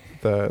the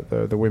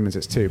women's,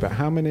 it's 2. But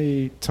how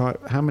many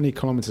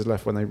kilometres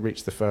left when they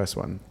reach the first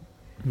one?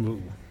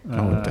 Ooh.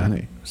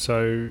 Danny.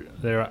 So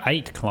there are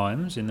 8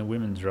 climbs in the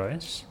women's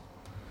race.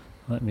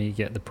 Let me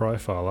get the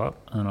profile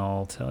up and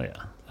I'll tell you.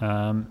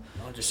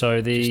 Just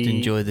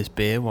enjoy this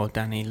beer while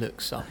Danny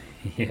looks up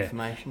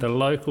information. The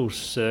local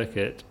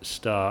circuit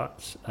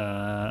starts,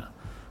 let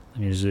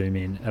me zoom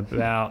in,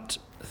 about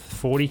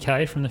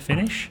 40k from the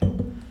finish.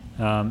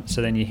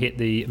 So then you hit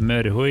the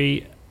Mer de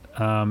Huy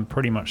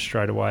pretty much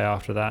straight away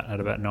after that at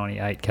about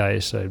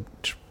 98k, so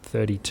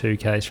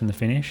 32k's from the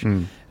finish.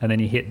 And then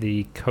you hit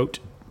the Côte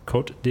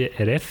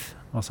d'Eref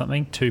or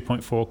something,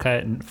 2.4k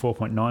at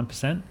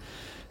 4.9%.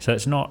 So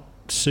it's not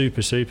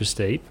super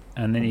steep.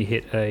 And then you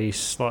hit a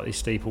slightly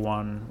steeper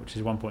one, which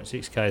is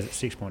 1.6k at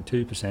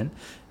 6.2%.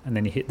 And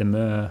then you hit the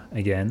Mer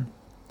again,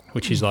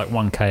 which is like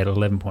 1k at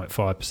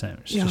 11.5%,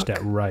 which is just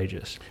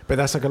outrageous. But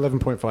that's like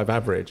 11.5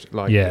 average.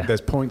 Like,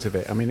 there's points of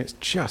it. I mean, it's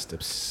just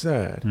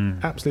absurd.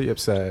 Absolutely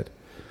absurd.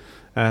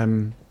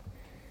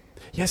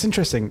 It's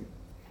interesting.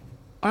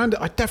 I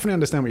definitely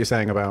understand what you're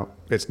saying about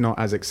it's not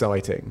as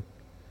exciting.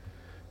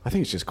 I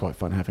think it's just quite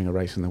fun having a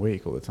race in the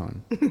week all the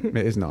time. It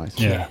is nice.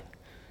 Yeah.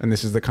 And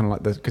this is the kind of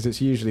like because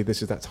it's usually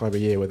this is that time of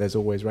year where there's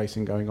always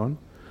racing going on.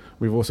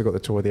 We've also got the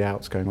Tour of the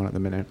Alps going on at the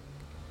minute.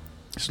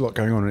 There's a lot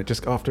going on, and it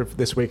just after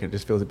this weekend, it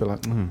just feels a bit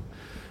like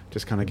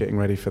just kind of getting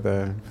ready for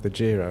the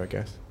Giro, I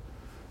guess.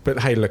 But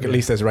hey, look, at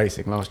least there's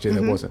racing. Last year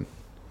there wasn't.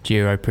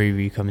 Giro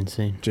preview coming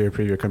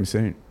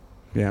soon.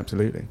 Yeah,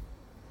 absolutely.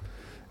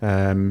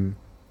 Yeah,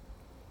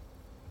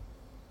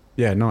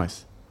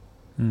 nice.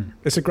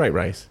 It's a great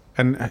race,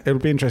 and it'll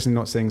be interesting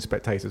not seeing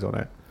spectators on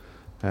it,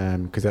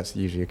 because that's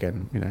usually,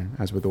 again,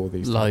 as with all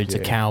these, loads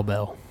of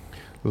cowbell.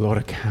 A lot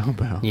of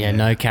cowbell. Yeah,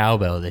 no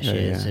cowbell this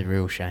year. It's a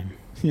real shame.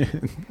 Yeah,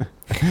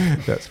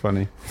 that's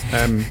funny.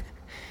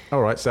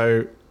 All right,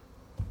 so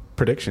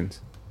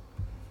predictions.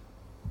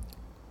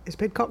 Is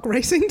Pidcock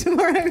racing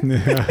tomorrow?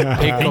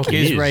 Pidcock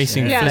is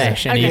racing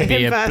flesh, and he'd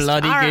be a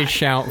bloody good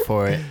shout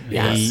for it.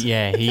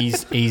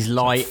 Yes. He's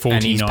light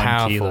and he's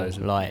powerful. Kilos.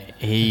 Like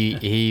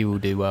he will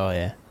do well.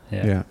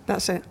 Yeah.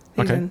 That's it.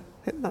 Okay.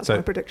 That's So,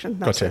 my prediction.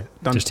 That's Gotcha.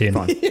 it. Done. Just him.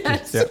 Fine.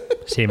 Yes. Yeah.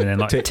 It's him and then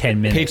like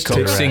 10 minutes. Pidcock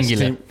to rest.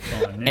 singular.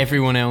 Fine, yeah.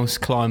 Everyone else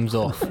climbs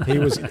off. He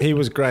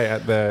was great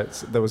at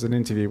there was an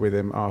interview with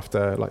him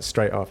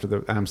straight after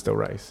the Amstel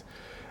race,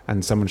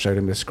 and someone showed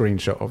him the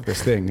screenshot of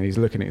this thing, and he's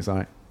looking at it, he's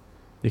like,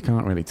 you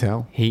can't really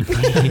tell. He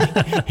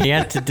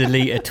had to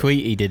delete a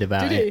tweet he did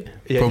about Did it.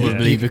 he? Yeah,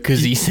 Probably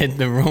because he said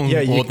the wrong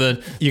or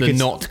the could-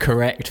 not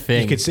correct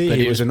thing. You could see But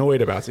he was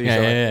annoyed about it. He's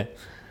yeah.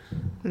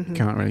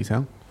 can't really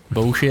tell.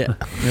 Bullshit.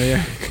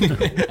 Yeah.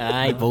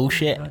 Aye,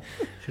 bullshit.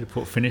 Should have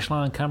put finish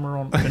line camera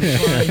on.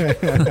 Finish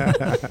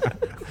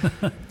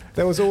line.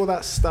 There was all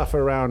that stuff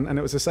around, and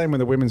it was the same with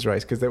the women's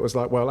race, because it was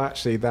like, well,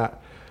 actually,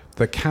 that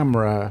the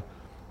camera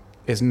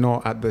is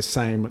not at the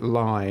same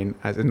line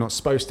as it's not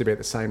supposed to be at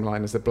the same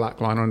line as the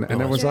black line on it.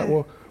 And it was like,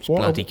 well,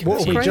 what are we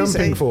crazy.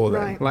 jumping for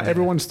then? Right. Like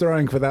everyone's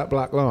throwing for that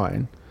black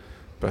line,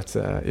 but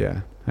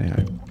hey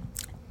ho.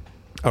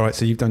 All right,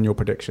 so you've done your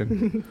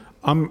prediction.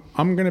 I'm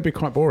going to be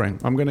quite boring.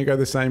 I'm going to go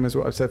the same as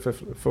what I've said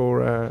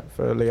for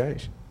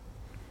Liège.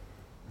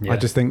 Yeah. I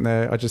just think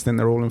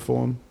they're all in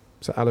form.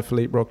 So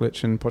Alaphilippe,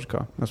 Roglic, and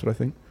Pogačar. That's what I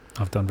think.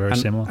 I've done very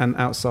similar. And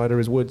outsider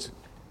is Woods.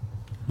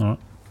 All right.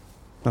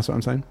 That's what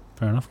I'm saying.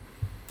 Fair enough.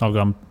 I've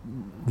gone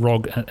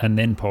Rog and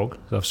then Pog.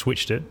 So I've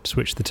switched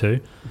the two.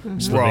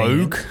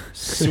 Rogue.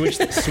 Switched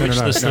the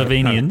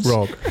Slovenians.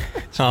 Rog.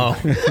 Oh,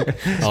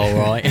 all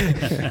right.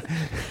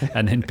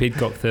 And then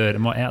Pidcock third.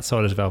 And my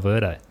outsider is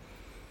Valverde.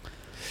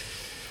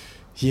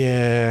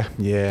 Yeah.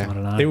 I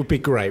don't know. It would be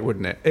great,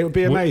 wouldn't it? It would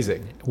be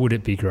amazing. Would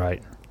it be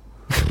great?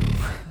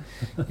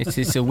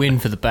 It's a win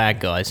for the bad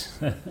guys.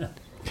 Do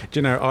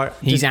you know?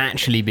 He's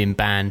actually been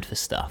banned for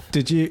stuff.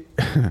 Did you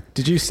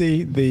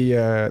see the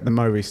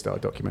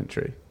Movistar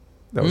documentary?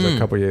 That was a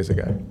couple of years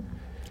ago.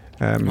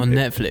 On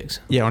Netflix?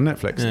 Yeah, on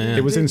Netflix. Yeah.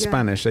 It was in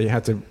Spanish, so you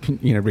had to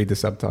read the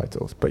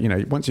subtitles. But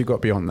once you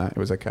got beyond that, it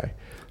was okay.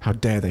 How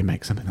dare they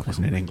make something that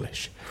wasn't in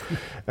English?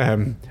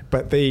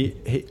 But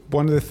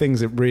one of the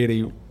things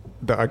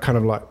that I kind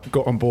of like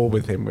got on board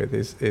with him with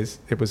is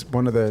it was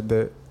one of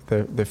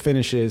the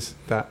finishes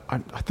that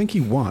I think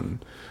he won,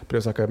 but it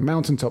was like a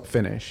mountaintop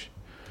finish.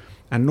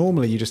 And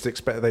normally you just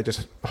expect they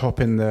just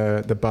hop in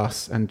the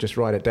bus and just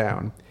ride it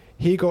down.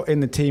 He got in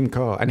the team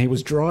car and he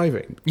was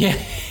driving.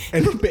 Yeah.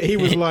 But he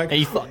was like...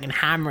 He's fucking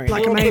hammering.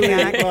 Like a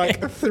maniac.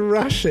 like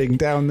thrashing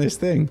down this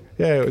thing.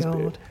 Yeah,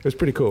 it was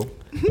pretty cool.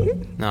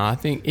 No, I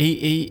think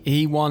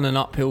he won an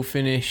uphill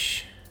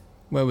finish.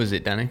 Where was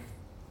it, Danny?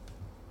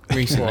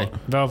 Recently.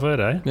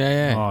 Valverde?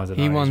 Yeah. Oh, I don't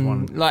he know.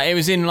 won, like, it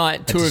was in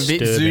like Tour of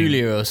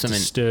Vitzulia or something.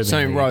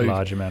 Something road.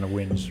 large amount of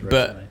wins.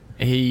 But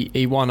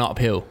he won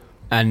uphill,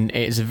 and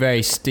it's a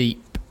very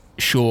steep,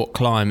 short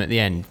climb at the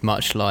end,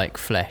 much like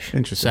Flesh.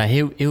 Interesting. So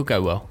he'll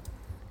go well.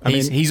 I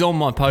mean, He's on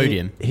my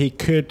podium. He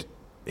could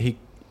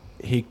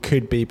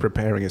be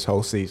preparing his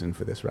whole season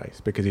for this race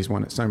because he's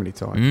won it so many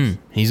times.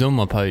 He's on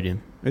my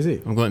podium. Is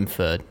he? I've got him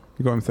third.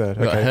 You got him third.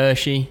 I've got Okay.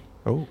 Hershey.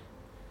 Oh,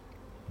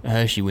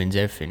 Hershey wins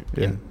everything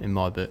Yeah. in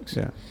my books.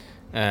 yeah.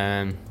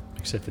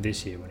 Except for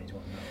this year when he's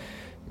won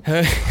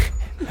that.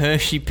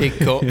 Hershey,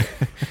 Pidcock,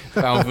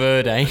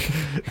 Valverde.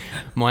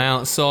 My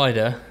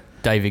outsider,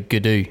 David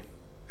Gaudu.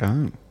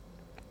 Oh,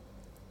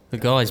 The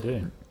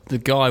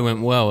guy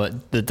went well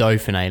at the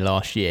Dauphiné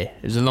last year.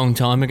 It was a long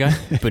time ago,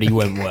 but he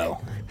went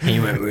well. He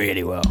went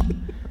really well.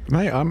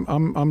 mate,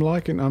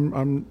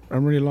 I'm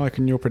really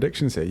liking your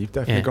predictions here. You've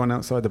definitely Yeah. gone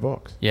outside the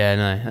box. Yeah,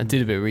 no, I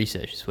did a bit of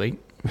research this week.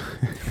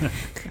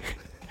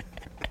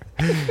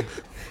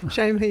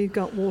 Shame he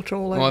got water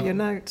all over your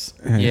notes.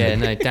 Yeah,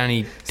 no,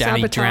 Danny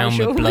Sabotage drowned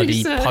your with bloody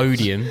research.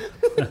 podium.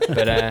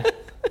 But are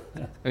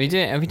we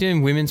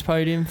doing women's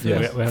podium? For Yeah.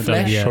 We haven't done it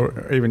Flesh? yet.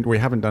 Sure, even we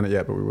haven't done it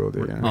yet, but we will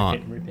do. Yeah. Oh.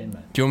 Rip in, mate.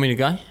 Do you want me to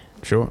go?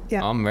 Sure.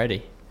 Yeah. I'm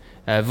ready.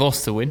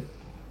 Voss to win,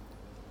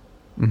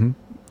 Mm-hmm.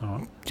 All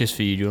right. just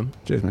for you, John.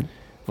 Cheers, mate.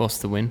 Voss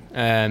to win,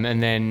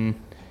 and then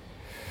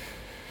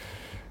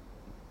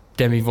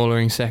Demi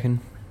Vollering second,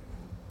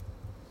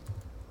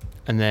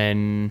 and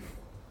then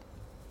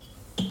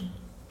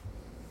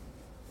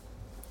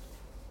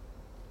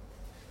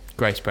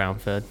Grace Brown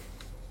third.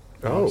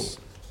 Oh.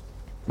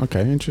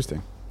 Okay,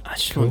 interesting. I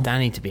just Cool. want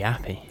Danny to be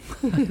happy.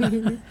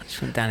 I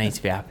just want Danny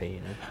to be happy,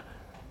 you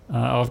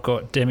know. I've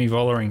got Demi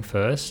Vollering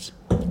first,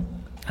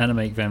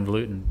 Annemiek van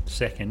Vleuten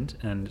second,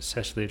 and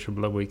Cecilia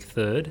Trublowick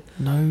third.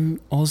 No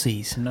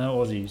Aussies. No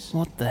Aussies.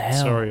 What the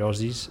hell? Sorry,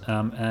 Aussies.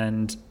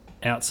 And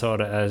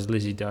outsider as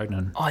Lizzie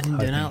Dognan. Oh, I didn't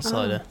do an Hoping.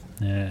 outsider.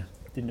 Yeah.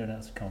 Didn't do an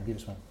outsider. Come on, give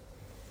us one.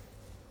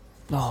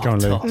 Oh, Go on,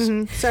 Lou.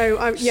 toss.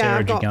 So Sarah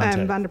I've got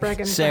Gigante. Van der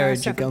Breggen Sarah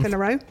seventh in a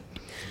row.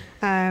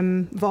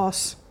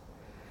 Voss,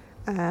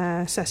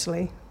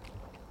 Cecily,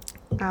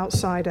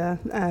 outsider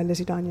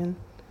Lizzie Duggan.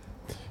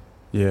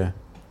 Yeah.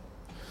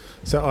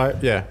 So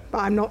but But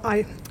I'm not.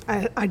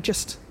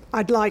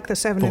 I'd like the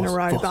 7 in a Voss,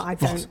 row, Voss, but I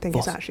don't Voss, think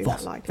Voss, it's actually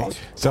Voss, that likely. Voss.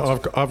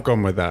 So I've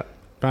gone with that.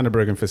 Van der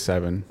Breggen for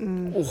 7,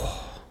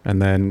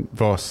 and then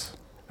Voss,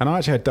 and I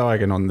actually had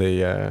Daigen on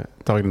the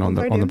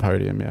on the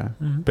podium. Yeah,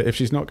 Mm-hmm. but if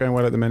she's not going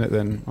well at the minute,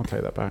 then I'll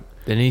take that back.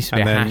 There needs to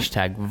be And a then-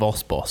 hashtag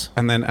VossBoss.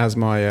 And then as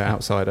my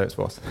outsider, it's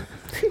Voss.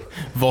 She's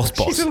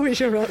VossBoss. always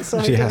your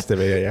outsider. She has to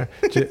be. Yeah.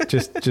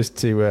 Just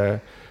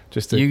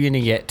to. You're going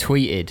to get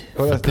tweeted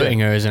Well, for that's putting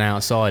her as an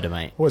outsider,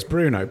 mate. Well, it's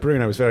Bruno.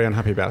 Bruno was very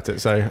unhappy about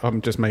it, so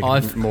I'm just making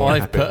him more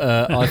I've happy.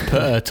 I've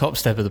put her top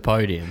step of the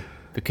podium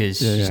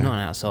because Yeah, she's yeah. not an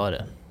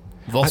outsider.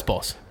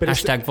 VossBoss. but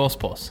it's- Hashtag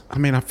VossBoss. I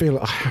mean, I feel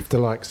I have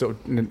to sort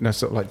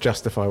of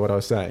justify what I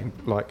was saying.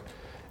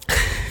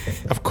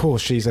 Of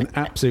course, she's an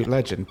absolute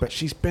legend, but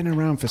she's been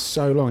around for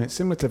so long. It's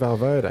similar to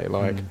Valverde.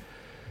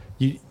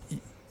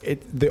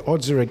 The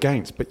odds are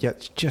against, but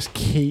yet she just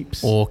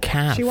keeps. Or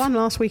Cav. She won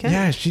last weekend.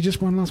 Yeah, she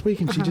just won last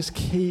week, and she just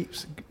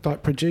keeps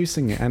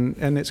producing it,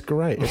 and it's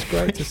great. It's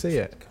great to see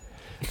it.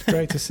 It's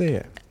great to see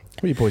it.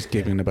 What are you boys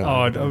giggling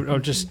about? I'll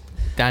just.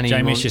 Danny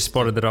Jamie's wants- just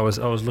spotted that I was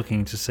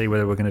looking to see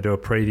whether we're going to do a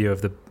preview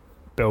of the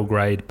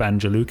Belgrade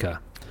Banja Luka.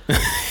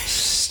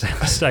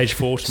 Stage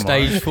 4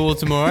 tomorrow. Stage 4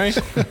 tomorrow.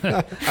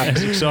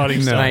 It's exciting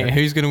No. stuff. Mate,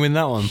 who's going to win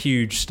that one?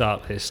 Huge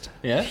start list.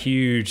 Yeah?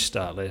 Huge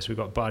start list. We've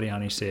got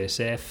Bardiani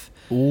CSF.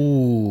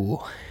 Ooh.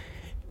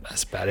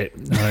 That's about it. I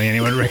don't think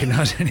anyone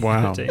recognises any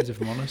Wow. of the teams, if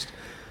I'm honest.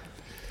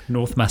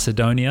 North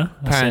Macedonia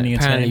are sending a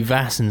Apparently team.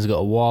 Vassen's got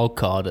a wild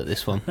card at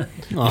this one.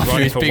 After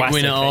Running his for big Wasser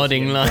win at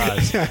Ardingly.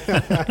 Raz.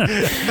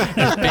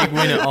 His big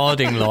win at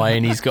Ardingly,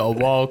 and he's got a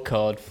wild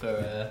card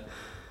for...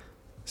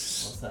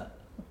 what's that?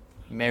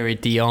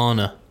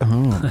 Meridiana.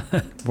 Oh,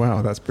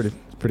 wow, that's pretty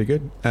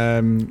good.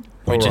 We're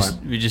all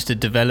just a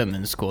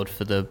development squad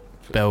for the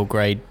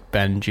Belgrade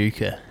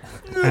Banjuka.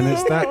 right. And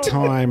it's that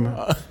time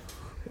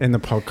in the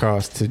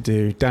podcast to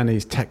do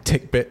Danny's tech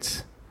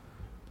tidbits.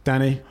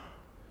 Danny,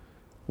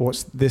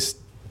 what's this?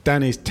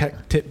 Danny's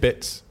tech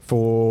tidbits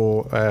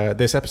for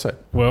this episode.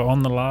 Well,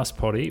 on the last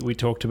potty, we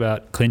talked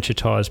about clincher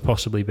tyres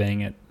possibly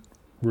being at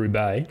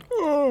Roubaix.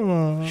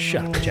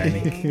 Shut up,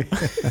 Jamie.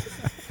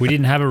 We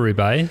didn't have a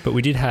Roubaix, but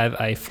we did have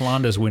a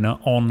Flanders winner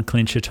on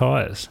clincher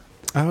tyres.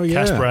 Oh yeah,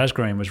 Casper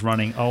Asgreen was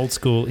running old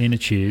school inner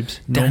tubes,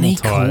 Danny normal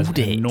tyres, called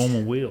it. and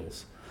normal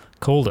wheels.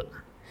 Called it.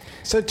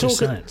 So Just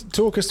saying.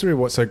 talk us through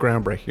what's so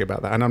groundbreaking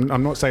about that, and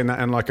I'm not saying that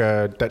in like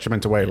a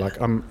detrimental way, I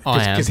am.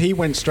 because he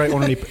went straight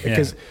on and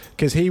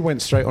he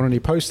went straight on and he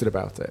posted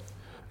about it,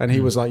 and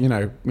he was like, you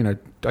know,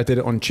 I did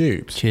it on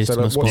tubes. Cheers so to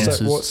my like,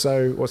 sponsors. what's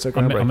so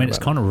groundbreaking? I mean, it's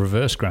about kind of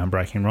reverse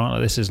groundbreaking, right?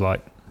 Like, this is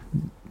like,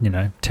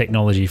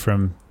 technology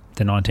from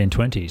the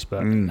 1920s,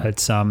 but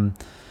it's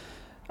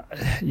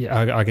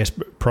I guess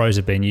pros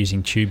have been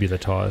using tubular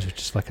tyres, which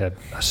is like a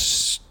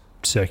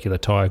circular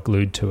tyre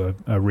glued to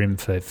a rim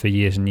for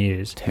years and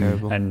years.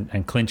 Terrible. And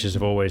clinchers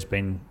have always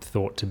been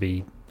thought to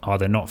be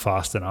either not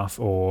fast enough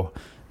or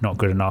not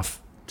good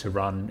enough to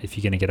run if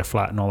you're going to get a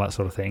flat and all that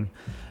sort of thing.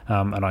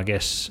 And I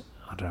guess,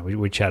 I don't know,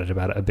 we chatted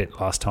about it a bit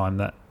last time,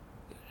 that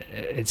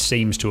it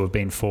seems to have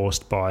been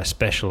forced by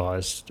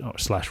Specialized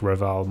 /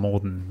 Reval more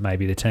than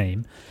maybe the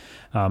team.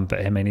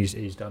 But I mean,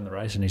 he's done the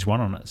race and he's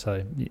won on it,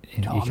 so you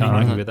can't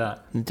argue with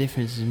that. The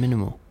difference is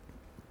minimal.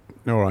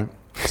 All right.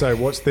 So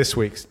what's this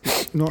week's?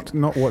 Not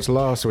what's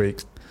last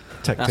week's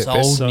tech That's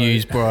tidbit. old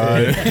news,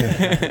 bro.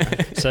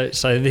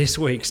 So this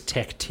week's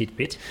tech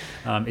tidbit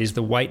is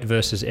the weight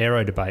versus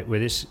aero debate,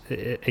 where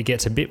it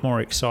gets a bit more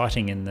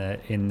exciting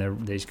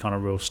in these kind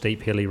of real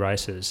steep hilly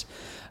races,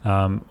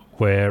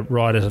 where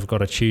riders have got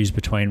to choose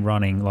between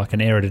running like an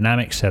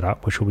aerodynamic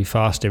setup, which will be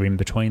faster in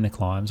between the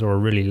climbs, or a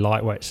really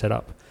lightweight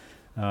setup,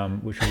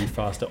 which will be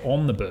faster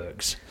on the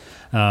bergs.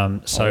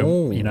 Modern...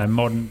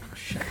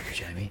 Shut up,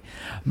 Jamie.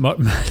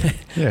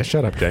 Yeah,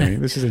 shut up, Jamie.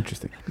 This is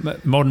interesting.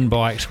 Modern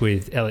bikes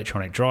with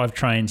electronic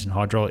drivetrains and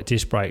hydraulic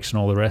disc brakes and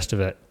all the rest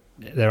of it,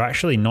 they're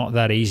actually not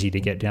that easy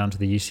to get down to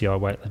the UCI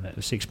weight limit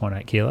of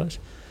 6.8 kilos.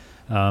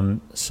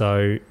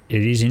 So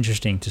it is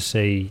interesting to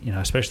see,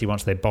 especially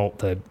once they bolt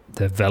the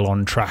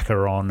Velon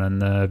tracker on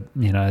and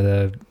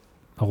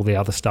all the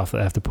other stuff that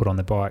they have to put on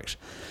their bikes.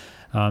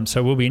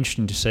 So it will be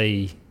interesting to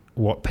see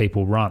what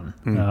people run.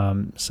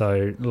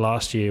 So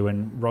last year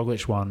when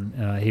Roglic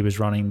won, he was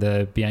running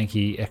the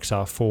Bianchi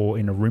XR4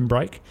 in a rim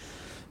brake.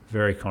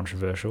 Very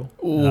controversial.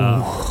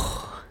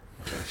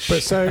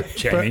 But so,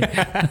 Jamie.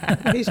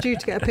 He's due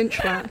to get a pinch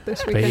flat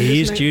this weekend. But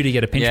he is due to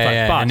get a pinch flat.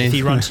 Yeah, but if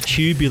he runs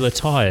tubular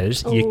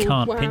tyres, you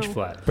can't wow. pinch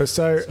flat. but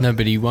so No,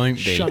 but he won't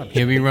be. Shut up.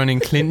 He'll be running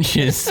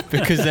clinches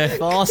because they're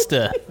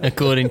faster,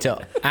 according to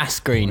Well,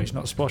 Asgreen. he's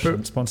not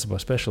sponsored by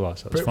Specialized,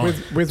 so it's but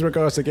fine. with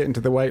regards to getting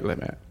to the weight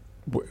limit,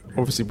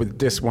 obviously with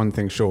this one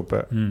thing sure,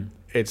 but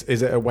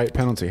is it a weight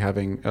penalty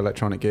having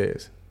electronic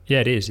gears? Yeah,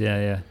 it is.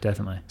 Yeah,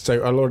 definitely.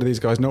 So a lot of these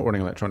guys not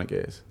running electronic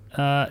gears.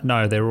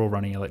 No, they're all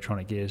running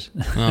electronic gears.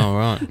 Oh,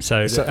 right.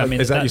 So I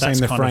mean, is that you saying that's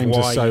the kind of frames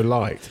are why so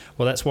light?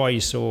 Well, that's why you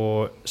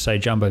saw, say,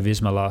 Jumbo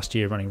Visma last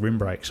year running rim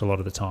brakes a lot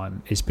of the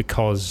time, is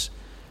because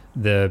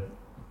the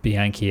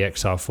Bianchi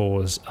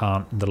XR4s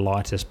aren't the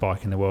lightest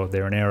bike in the world.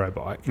 They're an aero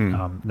bike.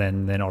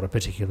 Then they're not a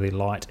particularly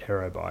light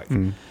aero bike.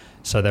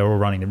 So they're all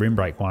running the rim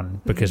brake one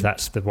because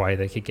that's the way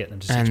they could get them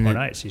to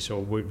 6.8. So you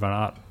saw Wout van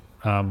Aert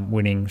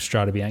winning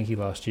Strade Bianchi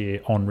last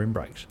year on rim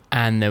brakes.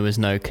 And there was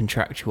no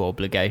contractual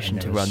obligation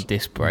to run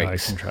disc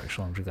brakes. No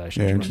contractual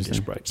obligation to run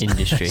disc brakes.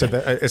 Industry. So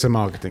it's a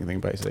marketing thing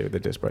basically with the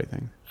disc brake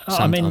thing.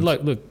 I mean,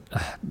 Sometimes. look,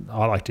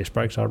 I like disc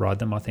brakes. I ride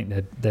them. I think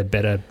they're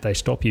better. They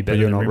stop you better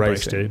you're than not rim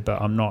brakes racing. do.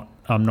 But I'm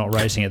not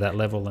racing at that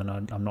level, and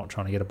I'm not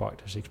trying to get a bike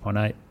to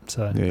 6.8.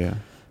 So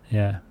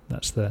yeah,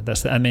 that's the.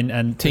 I mean,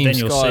 and Team then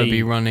you'll Sky will see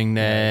be running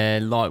their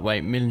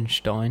lightweight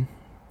Millenstein.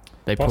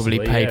 They probably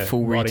paid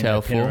full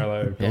retail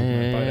for.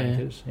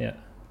 Yeah.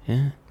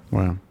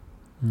 Wow.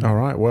 All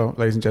right. Well,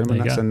 ladies and gentlemen,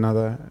 There you that's go.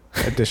 another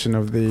edition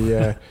of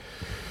the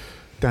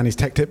Danny's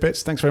Tech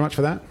Tidbits. Thanks very much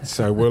for that.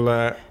 So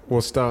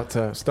we'll start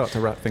to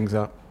wrap things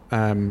up.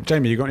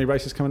 Jamie, you got any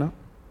races coming up?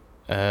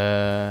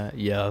 Yeah,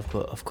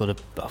 I've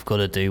got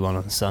to do one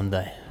on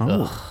Sunday.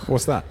 Oh,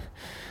 what's that?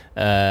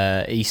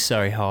 East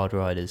Surrey Hard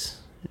Riders.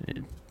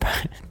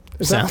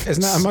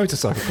 Isn't that a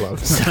motorcycle club?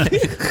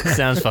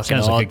 Sounds fucking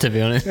Sounds hard, like to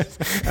be honest.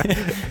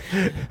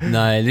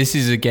 No, this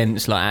is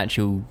against like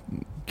actual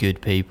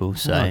good people,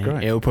 so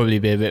great. it'll probably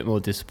be a bit more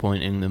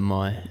disappointing than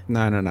my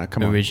No,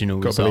 come on. original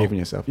Got to result. believe in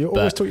yourself. You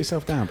always talk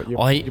yourself down, but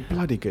you're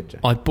bloody good,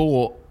 Jamie. I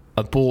bought.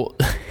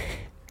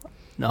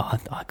 No, I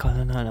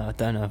don't know. I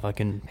don't know if I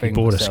can He bring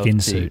bought a myself skin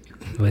to,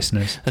 suit,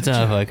 listeners. I don't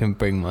know if I can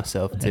bring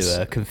myself Yes.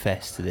 to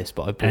confess to this,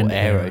 but I bought And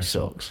aero aero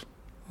socks.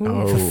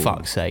 Oh. For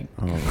fuck's sake.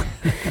 Oh.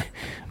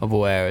 I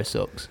bought aero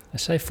socks. They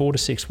say 4 to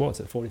 6 watts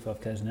at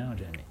 45 k's an hour,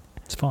 Jamie.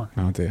 It's fine.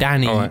 Oh dear.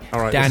 Danny, All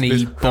right. Danny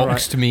This- all right.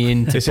 boxed me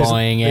into This isn't-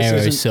 buying this aero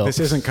isn't- socks. This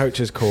isn't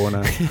Coach's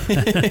Corner.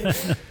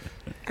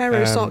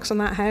 Aero socks and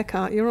that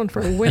haircut, you're on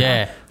for a winner.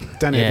 Yeah.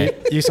 Danny, Yeah. have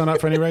you signed up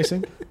for any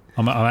racing?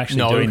 I'm actually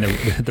No. doing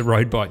the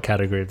road bike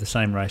category of the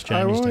same race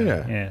Jamie's are doing. you?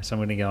 Yeah, so I'm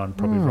going to go on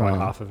probably ride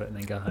half of it and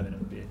then go home in a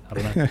bit. I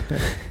don't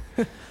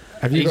know.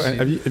 Have you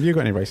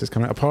got any races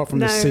coming up apart from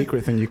the No.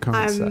 secret thing you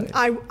can't say?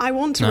 I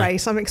want to No.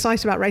 race. I'm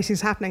excited about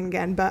races happening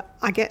again, but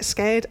I get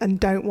scared and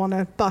don't want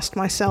to bust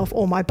myself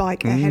or my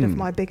bike ahead of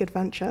my big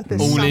adventure this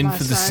All summer. in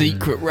for the so-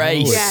 secret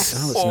race.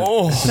 Yes.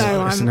 Oh, it's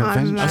So it's an I'm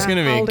adventure. That's going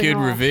to be a holding good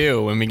off.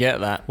 reveal when we get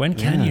that. When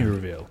can Yeah. you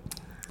reveal?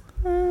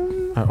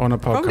 On a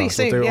podcast. Probably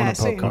soon. We'll do it Yeah, on a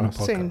soon.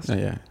 podcast. Soon.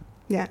 Yeah.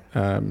 Yeah.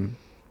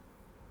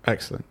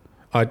 Excellent.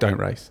 I don't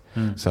race,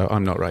 so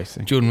I'm not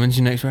racing. Jordan, when's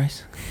your next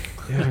race?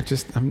 Yeah,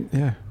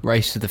 yeah.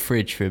 Race to the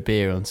fridge for a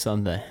beer on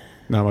Sunday.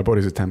 No, my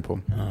body's a temple.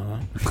 Oh,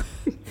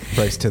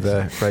 Race to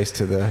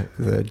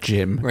the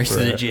gym. Race for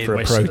to the a- gym. for a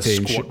Race to the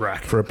protein squat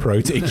rack. for a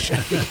protein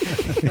shake.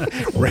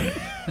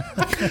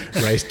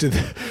 race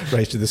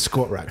to the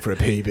squat rack for a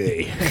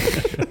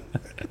PB.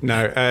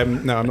 No,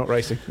 I'm not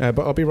racing, but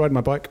I'll be riding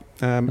my bike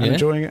and Yeah?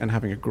 enjoying it and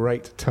having a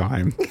great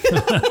time.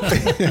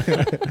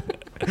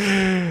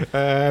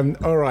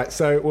 All right,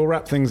 so we'll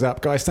wrap things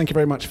up, guys. Thank you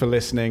very much for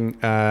listening.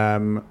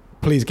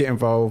 Please get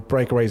involved.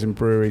 Breakaways and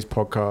Breweries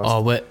podcast.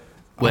 Oh,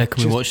 Where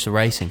can we watch the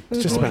racing?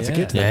 It's just about to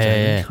get to that.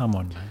 Yeah. Come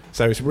on, mate.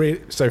 So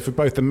so for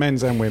both the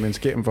men's and women's,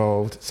 get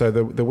involved. So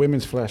the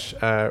women's flash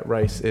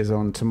race is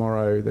on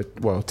tomorrow.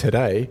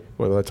 Today,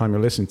 by the time you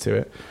listen to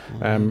it,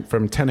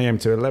 from 10 a.m.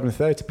 to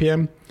 11:30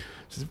 p.m.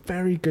 There's a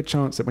very good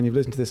chance that when you've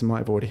listened to this, it might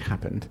have already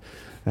happened.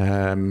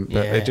 But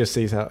it just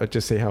see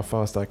how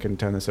fast I can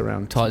turn this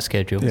around. Tight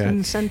schedule. Yeah.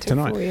 Incentive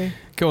Tonight. for you.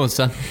 Go on,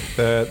 son.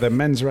 The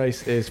men's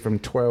race is from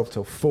 12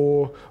 till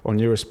 4 on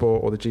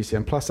Eurosport or the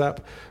GCN Plus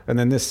app, and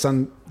then this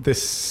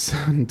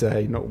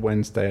Sunday, not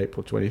Wednesday,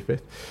 April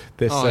 25th.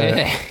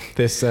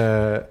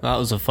 That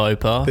was a faux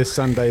pas. This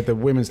Sunday, the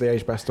women's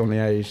Liège Bastogne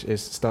Liège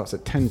starts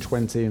at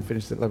 10:20 and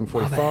finishes at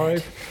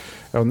 11:45.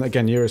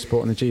 Again,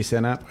 Eurosport on the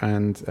GCN app,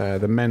 and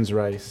the men's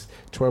race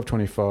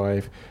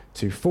 12:25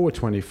 to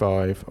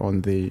 4:25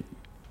 on the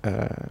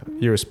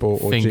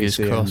Eurosport or Fingers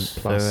GCN crossed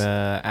Plus.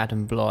 for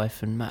Adam Blythe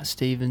and Matt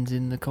Stevens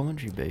in the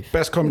commentary booth.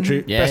 Best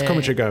commentary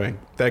going.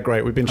 They're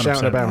great. We've been 100%.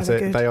 shouting about it.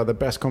 Good. They are the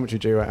best commentary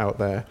duo out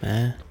there.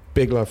 Yeah.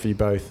 Big love for you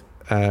both.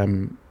 We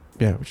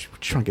should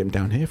try and get them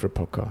down here for a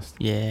podcast.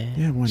 Yeah.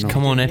 Yeah, why not?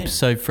 Come on,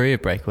 episode 3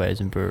 of Breakaways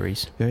and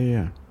Breweries.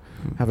 Yeah.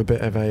 Have a bit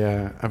of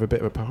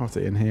a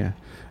party in here.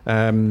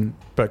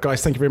 But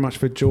guys, thank you very much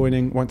for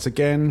joining once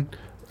again.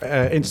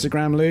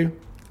 Instagram,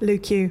 Lou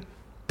Q.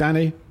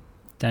 Danny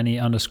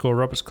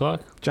Danny_Roberts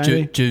Clark.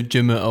 Jamie,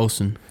 Jimmer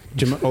Olsen.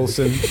 Jim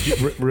Olsen.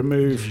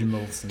 Remove.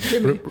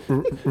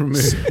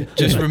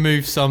 Just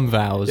remove some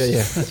vowels.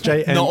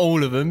 JM, Not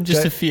all of them,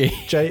 just a few.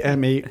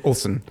 JME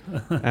Olsen.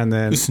 And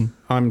then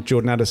I'm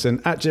Jordan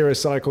Addison at Giro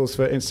Cycles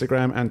for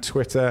Instagram and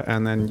Twitter,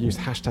 and then use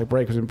hashtag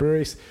Breakers and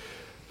Breweries.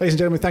 Ladies and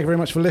gentlemen, thank you very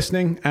much for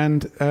listening,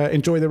 and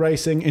enjoy the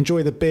racing,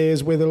 enjoy the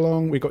beers with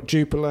along. We've got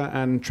Jupiler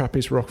and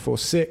Trappist Roquefort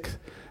 6th,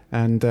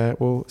 and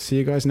we'll see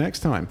you guys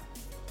next time.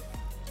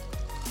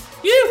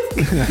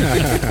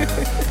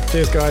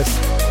 Cheers,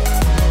 guys.